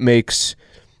is what makes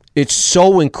it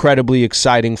so incredibly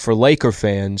exciting for Laker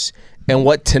fans and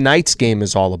what tonight's game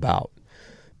is all about.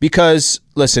 Because,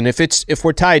 listen, if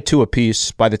we're tied to a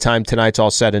piece by the time tonight's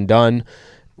all said and done,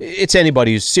 it's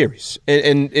anybody's series.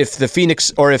 And if the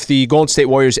Phoenix or if the Golden State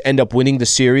Warriors end up winning the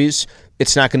series,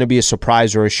 it's not going to be a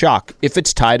surprise or a shock if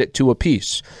it's tied at 2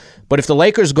 apiece. But if the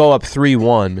Lakers go up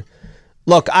 3-1,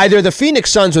 look, either the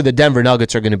Phoenix Suns or the Denver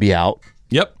Nuggets are going to be out.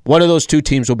 Yep. One of those two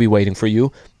teams will be waiting for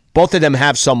you. Both of them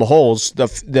have some holes.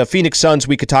 The Phoenix Suns,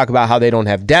 we could talk about how they don't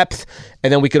have depth,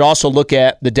 and then we could also look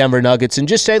at the Denver Nuggets and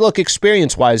just say, look,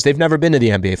 experience-wise, they've never been to the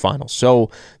NBA Finals.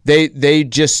 So they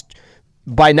just,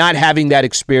 by not having that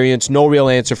experience, no real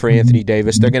answer for Anthony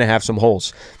Davis, they're going to have some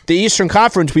holes. The Eastern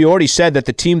Conference, we already said that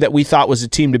the team that we thought was the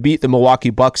team to beat, the Milwaukee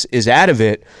Bucks, is out of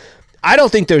it. I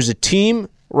don't think there's a team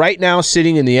right now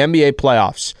sitting in the NBA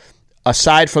playoffs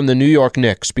aside from the New York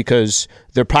Knicks, because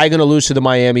they're probably going to lose to the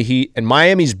Miami Heat, and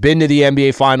Miami's been to the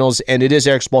NBA Finals, and it is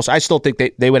Eric Spoelstra. I still think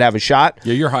they would have a shot.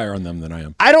 Yeah, you're higher on them than I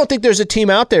am. I don't think there's a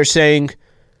team out there saying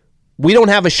we don't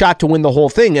have a shot to win the whole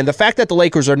thing, and the fact that the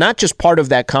Lakers are not just part of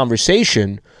that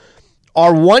conversation,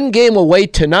 are one game away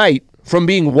tonight from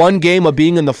being one game of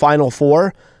being in the Final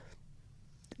Four.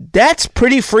 That's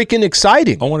pretty freaking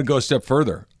exciting. I want to go a step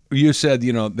further. You said,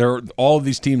 all of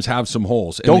these teams have some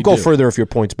holes. And Don't go further if your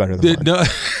point's better than mine. No,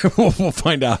 we'll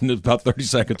find out in about 30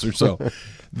 seconds or so.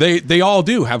 They all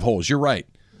do have holes. You're right.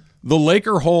 The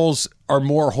Laker holes are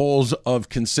more holes of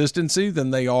consistency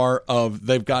than they are of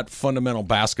they've got fundamental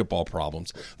basketball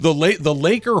problems. The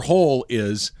Laker hole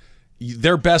is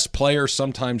their best player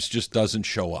sometimes just doesn't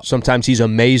show up. Sometimes he's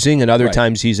amazing, and other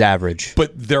times he's average.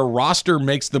 But their roster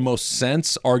makes the most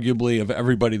sense, arguably, of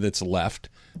everybody that's left.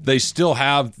 They still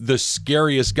have the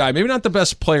scariest guy. Maybe not the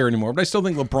best player anymore, but I still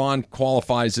think LeBron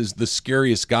qualifies as the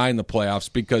scariest guy in the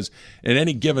playoffs because at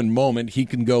any given moment, he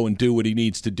can go and do what he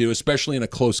needs to do, especially in a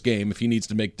close game. If he needs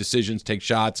to make decisions, take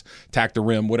shots, attack the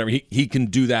rim, whatever, he can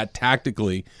do that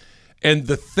tactically. And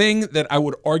the thing that I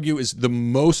would argue is the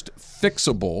most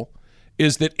fixable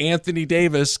is that Anthony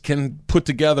Davis can put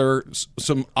together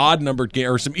some odd-numbered games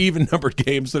or some even-numbered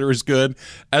games that are as good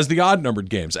as the odd-numbered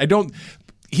games.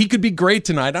 He could be great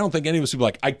tonight. I don't think any of us would be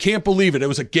like, I can't believe it. It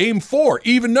was a game 4,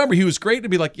 even number. He was great to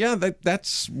be like, yeah,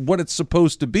 that's what it's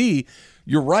supposed to be.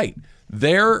 You're right.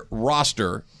 Their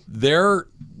roster, their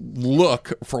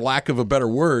look, for lack of a better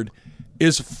word,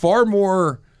 is far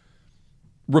more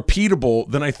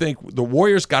repeatable than I think. The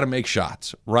Warriors got to make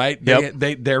shots, right? Yep.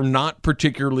 They're not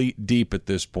particularly deep at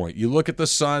this point. You look at the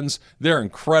Suns, they're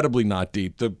incredibly not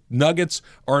deep. The Nuggets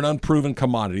are an unproven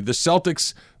commodity. The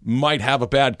Celtics might have a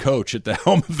bad coach at the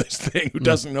helm of this thing who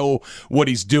doesn't know what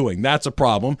he's doing. That's a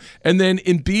problem. And then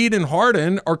Embiid and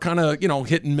Harden are kind of,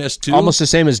 hit and miss too. Almost the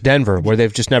same as Denver, where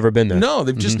they've just never been there. No,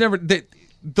 they've just never.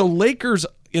 The Lakers,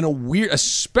 in a weird,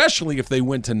 especially if they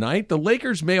win tonight, the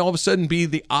Lakers may all of a sudden be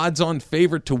the odds-on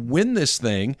favorite to win this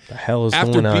thing. The hell is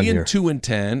after going on being here?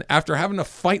 2-10, after having to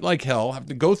fight like hell, have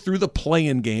to go through the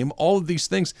play-in game, all of these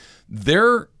things.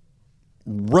 Their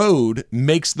road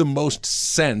makes the most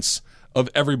sense of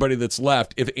everybody that's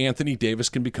left if Anthony Davis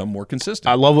can become more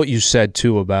consistent. I love what you said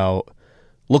too about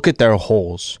look at their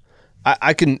holes.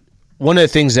 I can. One of the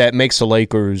things that makes the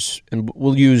Lakers, and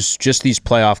we'll use just these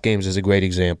playoff games as a great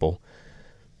example,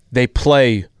 they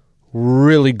play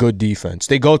really good defense.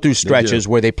 They go through stretches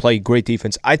where they play great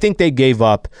defense. I think they gave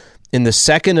up in the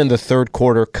second and the third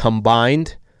quarter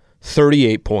combined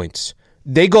 38 points.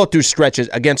 They go through stretches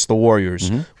against the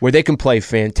Warriors where they can play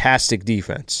fantastic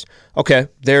defense. Okay,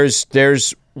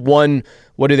 there's one,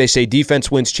 what do they say,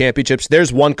 defense wins championships.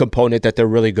 There's one component that they're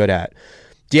really good at.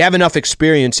 Do you have enough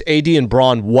experience? AD and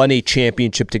Bron won a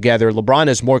championship together. LeBron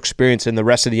has more experience than the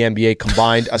rest of the NBA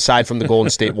combined, aside from the Golden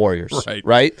State Warriors.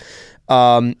 Right?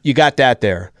 You got that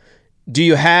there. Do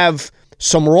you have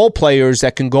some role players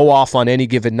that can go off on any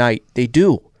given night? They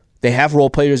do. They have role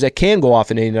players that can go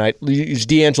off in any night. Use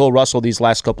D'Angelo Russell these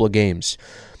last couple of games.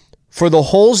 For the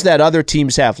holes that other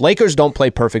teams have, Lakers don't play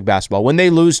perfect basketball. When they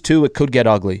lose two, it could get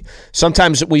ugly.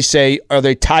 Sometimes we say, are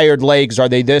they tired legs? Are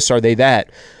they this? Are they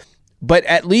that? But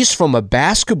at least from a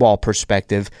basketball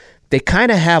perspective, they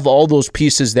kind of have all those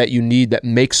pieces that you need that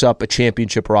makes up a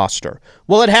championship roster.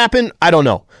 Will it happen? I don't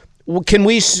know. Can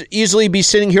we easily be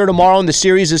sitting here tomorrow and the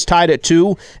series is tied at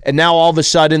 2, and now all of a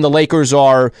sudden the Lakers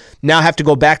now have to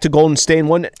go back to Golden State and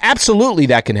win? Absolutely,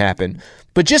 that can happen.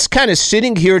 But just kind of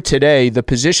sitting here today, the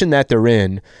position that they're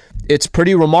in, it's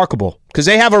pretty remarkable because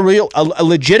they have a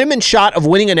legitimate shot of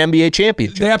winning an NBA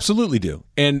championship. They absolutely do.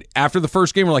 And after the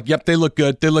first game, we're like, yep, they look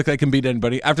good. They look like they can beat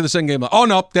anybody. After the second game, like, oh,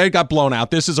 no, they got blown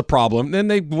out. This is a problem. Then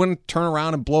they wouldn't turn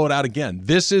around and blow it out again.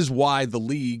 This is why the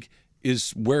league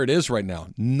is where it is right now.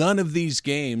 None of these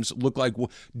games look like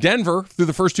Denver through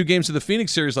the first 2 games of the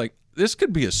Phoenix series, like, this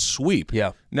could be a sweep.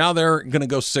 Yeah. Now they're going to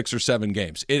go 6 or 7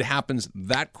 games. It happens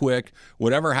that quick.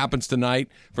 Whatever happens tonight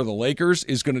for the Lakers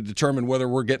is going to determine whether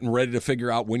we're getting ready to figure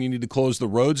out when you need to close the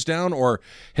roads down or,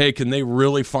 hey, can they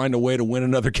really find a way to win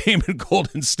another game in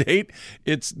Golden State?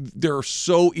 They're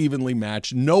so evenly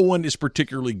matched. No one is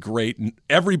particularly great.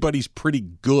 Everybody's pretty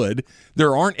good.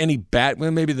 There aren't any bad,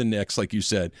 well, maybe the Knicks, like you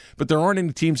said, but there aren't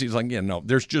any teams he's like, yeah, no,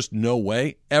 there's just no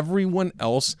way. Everyone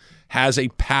else has a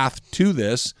path to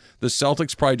this. The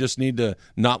Celtics probably just need to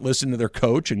not listen to their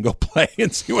coach and go play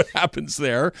and see what happens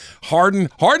there.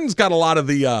 Harden's got a lot of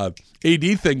the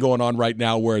AD thing going on right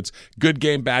now where it's good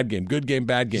game, bad game, good game,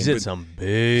 bad game. He's hit some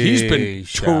big He's been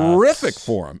shots. Terrific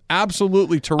for him.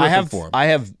 Absolutely terrific for him. I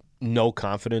have no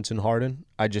confidence in Harden.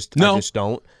 I just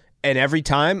don't. And every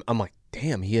time I'm like,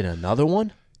 damn, he hit another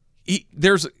one?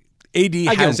 AD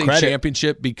has a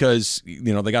championship because,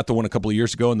 they got the one a couple of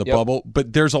years ago in the bubble,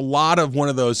 but there's a lot of one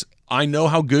of those, I know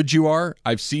how good you are.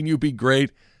 I've seen you be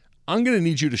great. I'm going to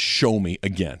need you to show me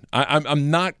again. I'm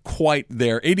not quite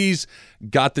there. AD's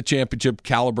got the championship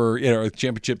caliber,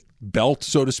 championship belt,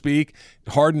 so to speak.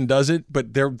 Harden does it,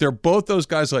 but they're both those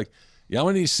guys like, yeah, I'm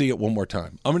going to need to see it one more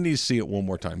time. I'm going to need to see it one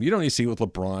more time. You don't need to see it with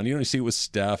LeBron. You don't need to see it with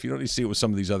Steph. You don't need to see it with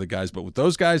some of these other guys, but with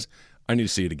those guys, I need to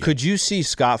see it again. Could you see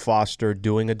Scott Foster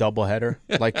doing a doubleheader?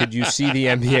 Like, could you see the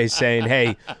NBA saying,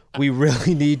 hey, we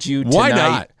really need you tonight. Why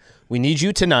not? We need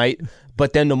you tonight,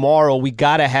 but then tomorrow we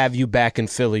got to have you back in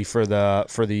Philly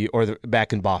or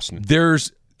back in Boston.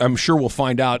 I'm sure we'll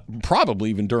find out probably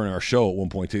even during our show at one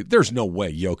point too. There's no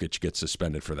way Jokic gets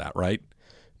suspended for that, right?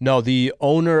 No, the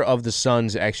owner of the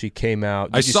Suns actually came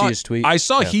out. Did you see his tweet? I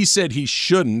saw he said he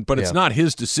shouldn't, but it's not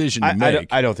his decision to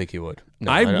make. I don't think he would.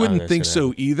 No, I wouldn't think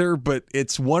so either, but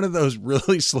it's one of those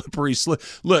really slippery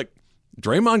Look,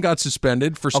 Draymond got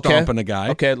suspended for stomping a guy.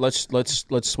 Okay, let's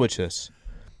switch this.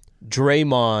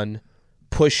 Draymond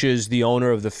pushes the owner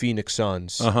of the Phoenix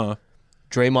Suns. Uh-huh.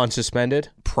 Draymond suspended?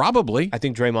 Probably. I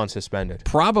think Draymond's suspended.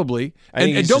 Probably.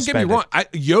 And don't get me wrong,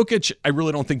 Jokic, I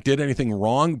really don't think did anything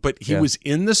wrong, but he was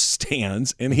in the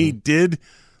stands and he did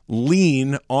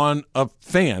lean on a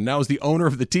fan. That was the owner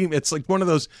of the team. It's like one of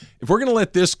those, if we're going to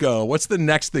let this go, what's the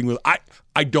next thing?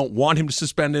 I don't want him to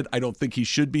suspend it. I don't think he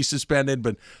should be suspended,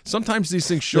 but sometimes these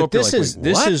things show up. This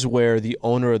is where the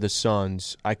owner of the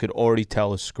Suns, I could already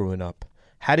tell, is screwing up.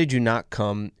 How did you not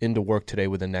come into work today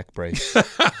with a neck brace?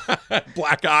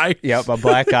 Black eye. Yep, a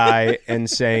black eye, and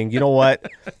saying, you know what?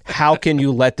 How can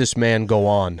you let this man go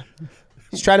on?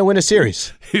 He's trying to win a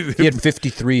series. He had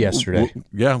 53 yesterday.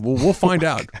 Yeah, well, we'll find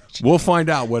out. We'll find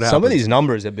out what happens. Some of these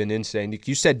numbers have been insane.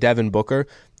 You said Devin Booker.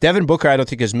 Devin Booker, I don't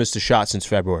think has missed a shot since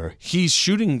February. He's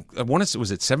shooting,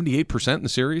 was it 78% in the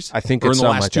series? I think or it's in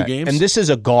the last like 2 that. games? And this is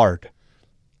a guard.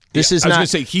 This is I was not. going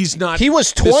to say he's not. He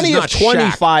was this is 20 of not Shaq.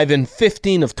 25 and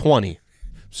 15 of 20.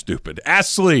 Stupid.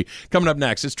 Ask Slee. Coming up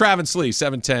next, it's Travis Slee,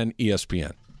 710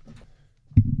 ESPN.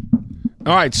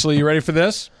 All right, Slee, you ready for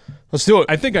this? Let's do it.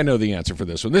 I think I know the answer for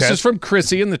this one. This is from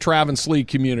Chrissy in the Travis Slee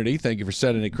community. Thank you for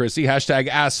sending it, Chrissy. Hashtag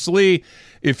Ask Slee.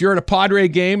 If you're at a Padre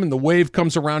game and the wave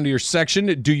comes around to your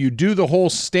section, do you do the whole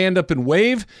stand up and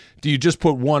wave? Do you just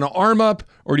put one arm up,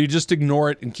 or do you just ignore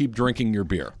it and keep drinking your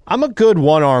beer? I'm a good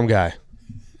one-arm guy.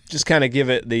 Just kind of give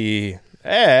it the, hey,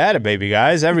 atta baby,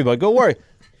 guys. Everybody, go work.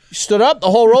 You stood up? The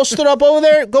whole row stood up over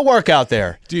there? Go work out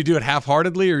there. Do you do it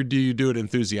half-heartedly, or do you do it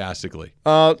enthusiastically?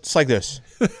 It's like this.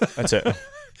 That's it.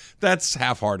 That's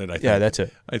half-hearted, I think. Yeah, that's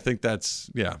it. I think that's,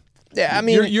 yeah. Yeah, I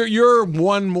mean, You're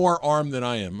one more arm than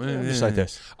I am. just like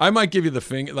this. I might give you the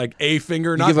finger, like a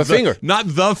finger. give a finger. Not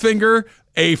the finger,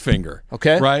 a finger.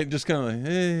 Okay. Right? Just kind of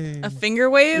like, hey. A finger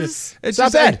waves? It's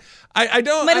not just, bad. I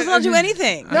don't. Might as well do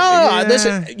anything. No,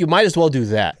 listen, you might as well do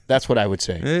that. That's what I would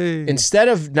say. Hey. Instead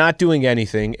of not doing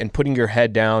anything and putting your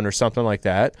head down or something like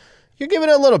that, you're giving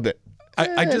it a little bit.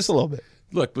 I Just a little bit.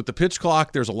 Look, with the pitch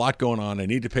clock, there's a lot going on. I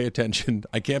need to pay attention.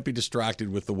 I can't be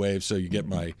distracted with the wave, so you get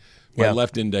my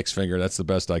left index finger. That's the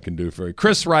best I can do for you.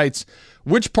 Chris writes,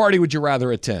 which party would you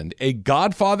rather attend? A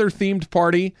Godfather-themed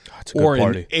party That's a good or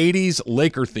party. an 80s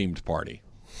Laker-themed party?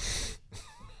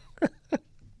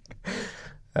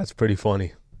 That's pretty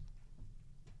funny.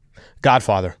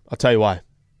 Godfather. I'll tell you why.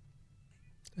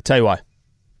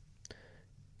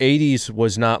 80s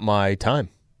was not my time.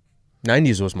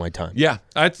 90s was my time. Yeah,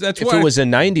 that's If why. it was a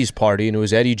 90s party and it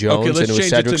was Eddie Jones and let's it was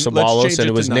change it Cedric to- let's Sabalos change and it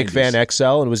it was to Nick 90s. Van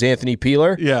Exel and it was Anthony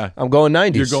Peeler, Yeah. I'm going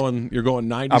 90s. You're going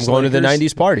 90s. I'm going to the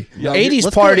Lakers? 90s party. No, 80s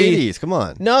let's party. Go 80s. Come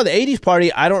on. No, the 80s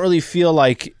party, I don't really feel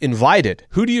like invited.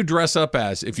 Who do you dress up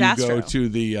as if you Zastro. go to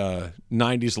the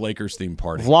 90s Lakers themed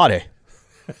party? Vlade.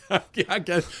 Yeah, I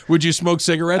guess. Would you smoke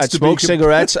cigarettes? I'd smoke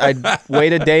cigarettes. I'd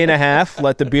wait a day and a half,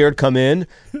 let the beard come in,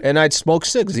 and I'd smoke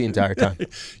cigs the entire time.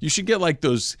 You should get like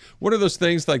those. What are those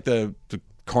things like the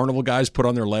carnival guys put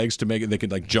on their legs to make it? They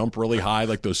could like jump really high,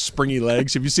 like those springy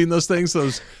legs. Have you seen those things?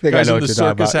 Those think I guys know in what the you're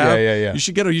talking circus about. have. Yeah. You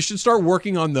should get. You should start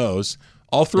working on those.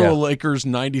 I'll throw Yeah. a Lakers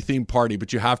 90 themed party,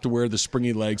 but you have to wear the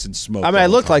springy legs and smoke. I mean, all I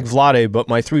the looked time. like Vlade, but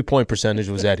my 3-point percentage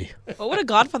was Eddie. What would a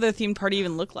Godfather themed party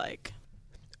even look like?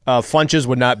 Funches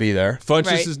would not be there. Funches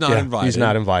Right. is not Yeah, invited. He's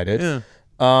not invited. Yeah.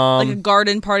 Like a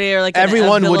garden party or like a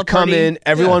Everyone villa would come party? in.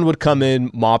 Everyone would come in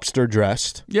mobster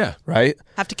dressed, Yeah. right?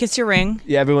 Have to kiss your ring.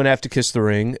 Yeah, everyone have to kiss the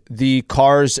ring. The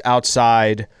cars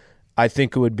outside, I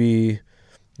think it would be.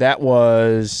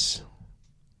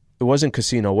 It wasn't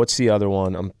Casino. What's the other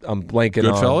one? I'm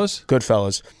blanking on. Goodfellas?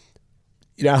 Goodfellas.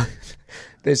 You know,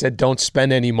 they said don't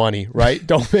spend any money, right?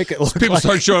 Don't make it look People like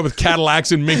start showing up with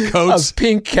Cadillacs and mink a coats.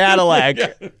 pink Cadillac.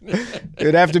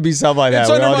 It'd have to be something like that. It's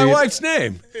We under all my need- wife's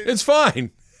name. It's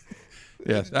fine.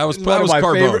 Yeah, that was One of my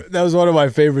Carbone. favorite. That was one of my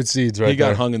favorite scenes right He got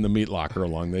there. hung in the meat locker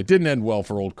along there. It didn't end well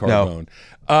for old Carbone.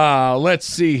 Let's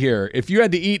see here. If you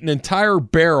had to eat an entire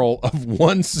barrel of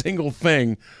one single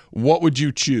thing, what would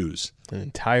you choose? An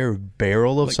entire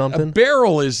barrel of A something.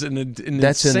 barrel is an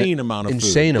That's an insane amount of food.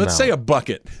 insane Let's amount. say a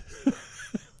bucket.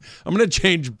 I'm going to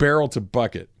change barrel to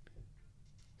bucket.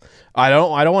 I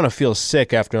don't want to feel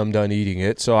sick after I'm done eating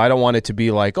it, so I don't want it to be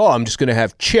like, oh, I'm just going to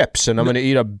have chips and I'm going to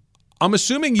eat a. I'm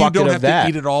assuming you Bucket don't of have that. to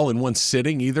eat it all in one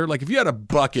sitting either. Like if you had a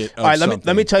bucket of All right, let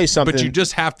something, me tell you something. But you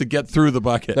just have to get through the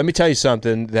bucket. Let me tell you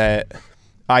something that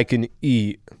I can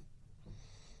eat,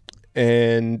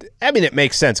 and I mean it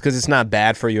makes sense because it's not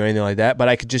bad for you or anything like that. But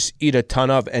I could just eat a ton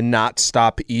of and not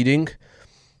stop eating.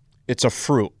 It's a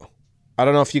fruit. I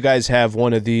don't know if you guys have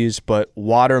one of these, but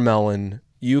watermelon.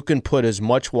 You can put as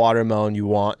much watermelon you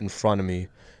want in front of me,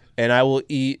 and I will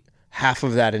eat half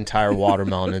of that entire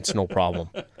watermelon. It's no problem.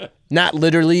 Not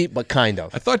literally, but kind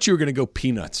of. I thought you were going to go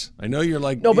peanuts. I know you're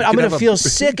like No, but you I'm could going to have feel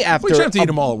sick after Well, you have to a eat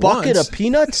them all at bucket once. of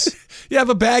peanuts. You have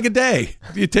a bag a day.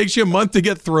 It takes you a month to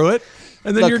get through it,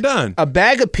 and then Look, you're done. A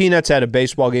bag of peanuts at a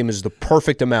baseball game is the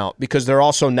perfect amount because they're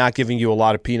also not giving you a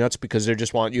lot of peanuts because they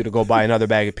just want you to go buy another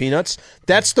bag of peanuts.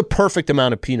 That's the perfect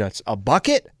amount of peanuts. A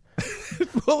bucket?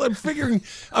 Well, I'm figuring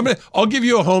I'll give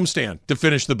you a homestand to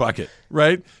finish the bucket,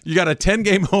 right? You got a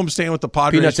 10-game homestand with the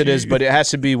Padres. Peanuts it is, but it has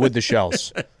to be with the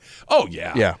shells. Oh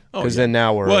yeah. Yeah, Oh, because yeah. then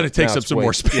now Well, it takes now up it's some way-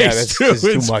 more space Yeah, that's too. it's too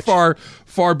It's much.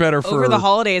 far better for Over the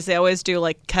holidays, they always do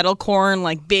like kettle corn,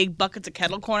 like big buckets of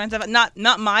kettle corn and stuff.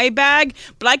 Not my bag,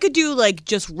 but I could do like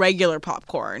just regular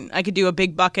popcorn. I could do a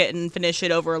big bucket and finish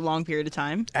it over a long period of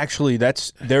time. Actually, there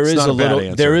It's is not a a bad little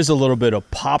answer. there is a little bit of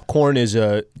popcorn.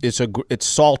 It's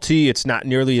salty. It's not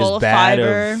nearly Full as of bad.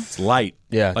 fiber. It's light.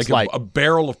 Yeah, it's like light. a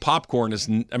barrel of popcorn is.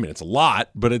 I mean, it's a lot,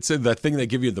 but it's the thing they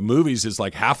give you at the movies is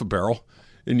like half a barrel.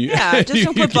 And you, Yeah, just don't you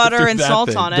put get butter through and that salt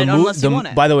thing. on it unless you want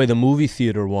it. By the way, the movie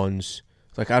theater ones,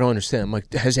 like, I don't understand. I'm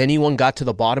like, has anyone got to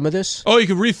the bottom of this? Oh, you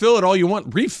can refill it all you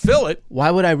want. Refill it. Why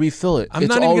would I refill it? I'm it's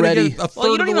not even already. going to get a third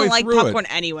Well, you don't of the even way like through popcorn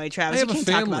it. anyway, I Travis. have You a can't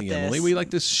talk about family, this. Emily. We like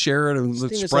to share it and This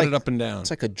thing is spread like- it up and down. It's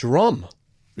like a drum.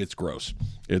 It's gross.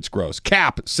 It's gross.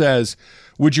 Cap says,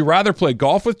 would you rather play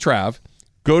golf with Trav,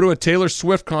 go to a Taylor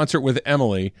Swift concert with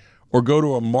Emily, or go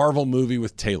to a Marvel movie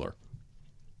with Taylor?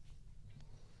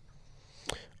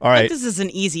 All I right. think this is an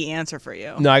easy answer for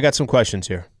you. No, I got some questions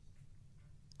here.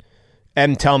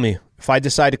 And tell me, if I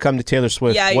decide to come to Taylor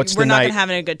Swift, Yeah, what's we're the not night? gonna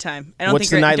having a good time. I don't What's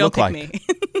think the night don't look pick like? me.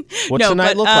 What's the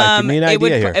night look like? Give me an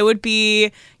idea here. It would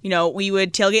be, we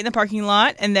would tailgate in the parking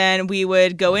lot, and then we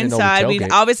would go didn't know we inside. We'd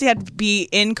tailgate. obviously have to be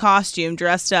in costume,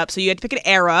 dressed up. So you had to pick an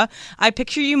era. I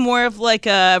picture you more of like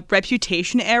a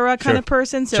Reputation era kind Sure. of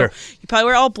person. So Sure. you probably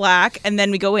wear all black, and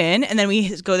then we go in, and then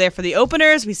we go there for the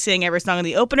openers. We sing every song of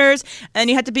the openers, and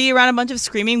you have to be around a bunch of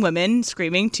screaming women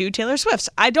screaming to Taylor Swift.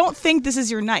 I don't think this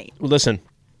is your night. Listen,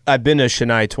 I've been to a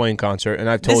Shania Twain concert, and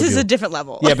I've told This you. is a different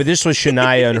level. Yeah, but this was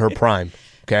Shania in her prime.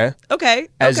 Okay. Okay.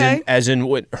 As okay. in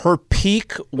what her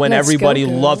peak when Let's go, everybody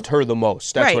girl. loved her the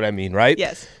most. That's Right. what I mean, right?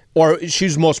 Yes. Or she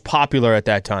was most popular at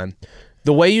that time.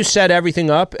 The way you set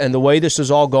everything up and the way this is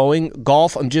all going,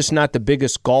 golf, I'm just not the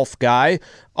biggest golf guy.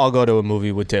 I'll go to a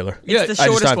movie with Taylor. It's the I just don't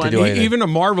shortest have to one. do anything. Even a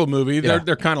Marvel movie, Yeah.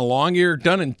 they're kind of long. You're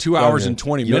done in 2 hours and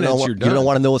 20 You don't, minutes. know, You're you done. don't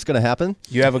want to know what's going to happen?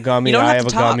 You have a gummy, You don't I have have a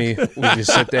to talk. gummy. We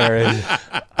just sit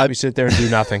there and do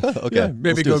nothing. Okay. Yeah, maybe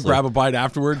let's do go this grab a bite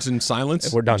afterwards in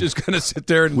silence. We're done. Just kind of sit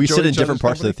there and We enjoy sit in each different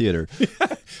other's parts of the company. theater.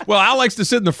 Well, Al likes to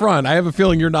sit in the front. I have a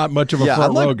feeling you're not much of a Yeah, front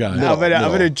I'm like row guy. middle.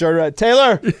 I'm gonna turn around.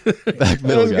 Taylor, Back that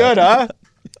middle was guy. good, huh?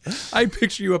 I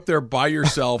picture you up there by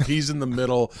yourself. He's in the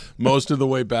middle most of the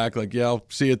way back. Like, yeah, I'll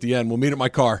see you at the end. We'll meet at my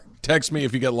car. Text me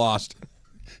if you get lost.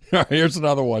 All right, here's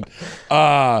another one.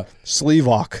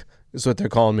 Sleevewalk is what they're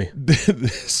calling me.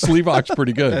 Sleevok's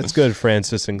pretty good. That's good,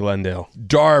 Francis and Glendale.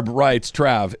 Darb writes,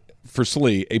 Trav, for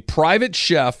Slee, a private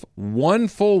chef 1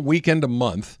 full weekend a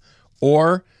month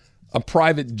or a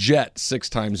private jet 6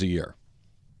 times a year?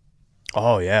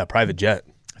 Oh yeah, private jet.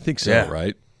 I think so, Yeah.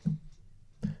 right?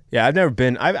 Yeah, I've never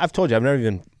been. I've told you, I've never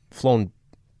even flown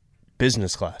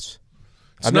business class.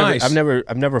 It's nice.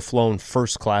 I've never flown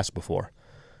first class before.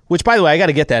 Which, by the way, I got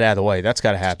to get that out of the way. That's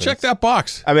got to happen. Check that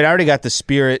box. I mean, I already got the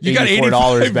Spirit. You got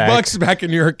 $84 $85 back. back in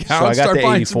your account. So I got Start the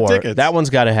buying some 84. tickets. That one's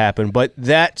got to happen. But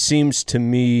that seems to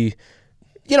me,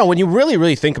 when you really,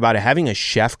 really think about it, having a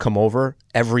chef come over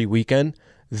every weekend,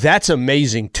 that's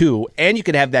amazing too. And you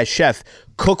can have that chef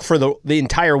cook for the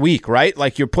entire week, right?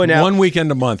 Like you're putting out 1 weekend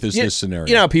a month is his scenario.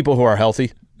 You know, people who are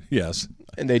healthy Yes.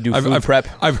 and they do I've food prep.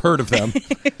 I've heard of them.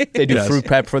 They do Yes. fruit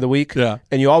prep for the week. Yeah.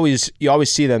 And you always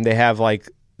see them. They have like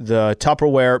the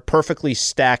Tupperware perfectly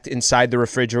stacked inside the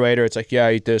refrigerator. It's like, yeah,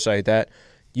 I eat this, I eat that.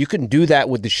 You can do that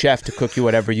with the chef to cook you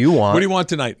whatever you want. What do you want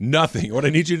tonight? Nothing. What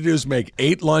I need you to do is make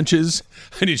 8 lunches.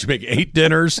 I need you to make 8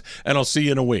 dinners, and I'll see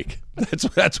you in a week.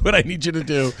 That's what I need you to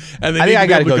do. And then I you think I can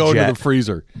gotta be able to go go jet. into the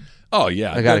freezer. Oh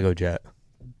yeah, I got to go jet.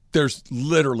 There's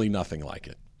literally nothing like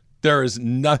it. There is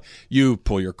no. You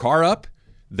pull your car up.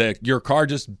 Your car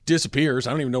just disappears.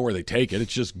 I don't even know where they take it.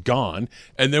 It's just gone.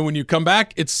 And then when you come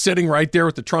back, it's sitting right there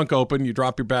with the trunk open. You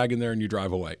drop your bag in there and you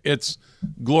drive away. It's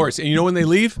glorious. And you know when they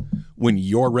leave? When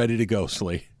you're ready to go,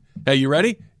 Slee. Hey, you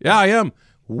ready? Yeah, I am.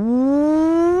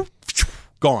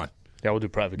 Gone. Yeah, we'll do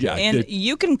private Yeah. jet. And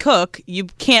you can cook. You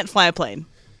can't fly a plane.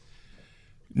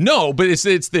 No, but it's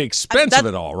the expense of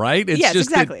it all, right? It's Yes, just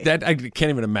exactly. that I can't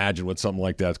even imagine what something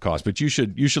like that costs. But you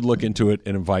should look into it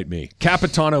and invite me.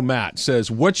 Capitano Matt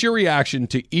says, "What's your reaction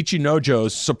to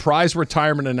Ichinojo's surprise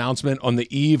retirement announcement on the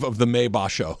eve of the Maybach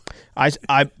show?"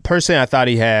 I personally, I thought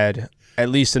he had at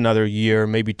least another year,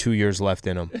 maybe 2 years left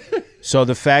in him. So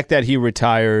the fact that he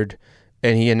retired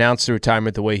and he announced the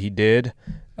retirement the way he did,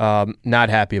 not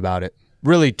happy about it.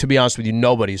 Really, to be honest with you,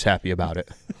 nobody's happy about it.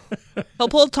 He'll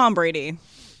pull Tom Brady.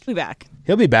 He'll be back.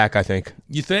 He'll be back, I think.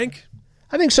 You think?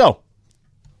 I think so.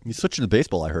 You switched to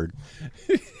baseball, I heard.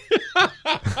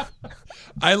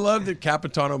 I love that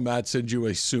Capitano Matt sends you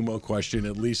a sumo question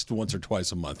at least once or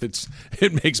twice a month.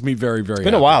 It makes me very, very It's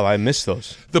been a happy. while. I missed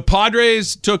those. The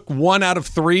Padres took 1 out of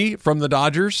 3 from the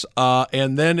Dodgers,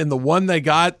 and then in the one they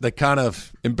got, they kind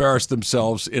of embarrassed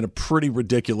themselves in a pretty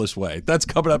ridiculous way. That's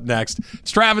coming up next.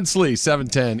 It's Travis Lee,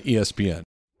 710 ESPN.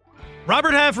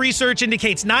 Robert Half research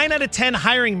indicates 9 out of 10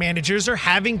 hiring managers are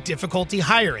having difficulty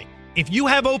hiring. If you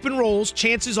have open roles,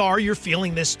 chances are you're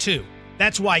feeling this too.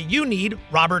 That's why you need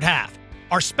Robert Half.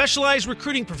 Our specialized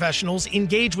recruiting professionals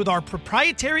engage with our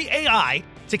proprietary AI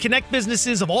to connect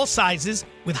businesses of all sizes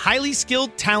with highly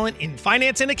skilled talent in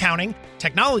finance and accounting,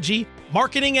 technology,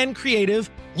 marketing and creative,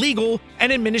 legal,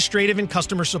 and administrative and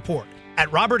customer support.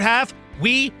 At Robert Half,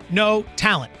 we know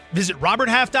talent. Visit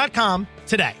roberthalf.com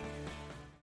today.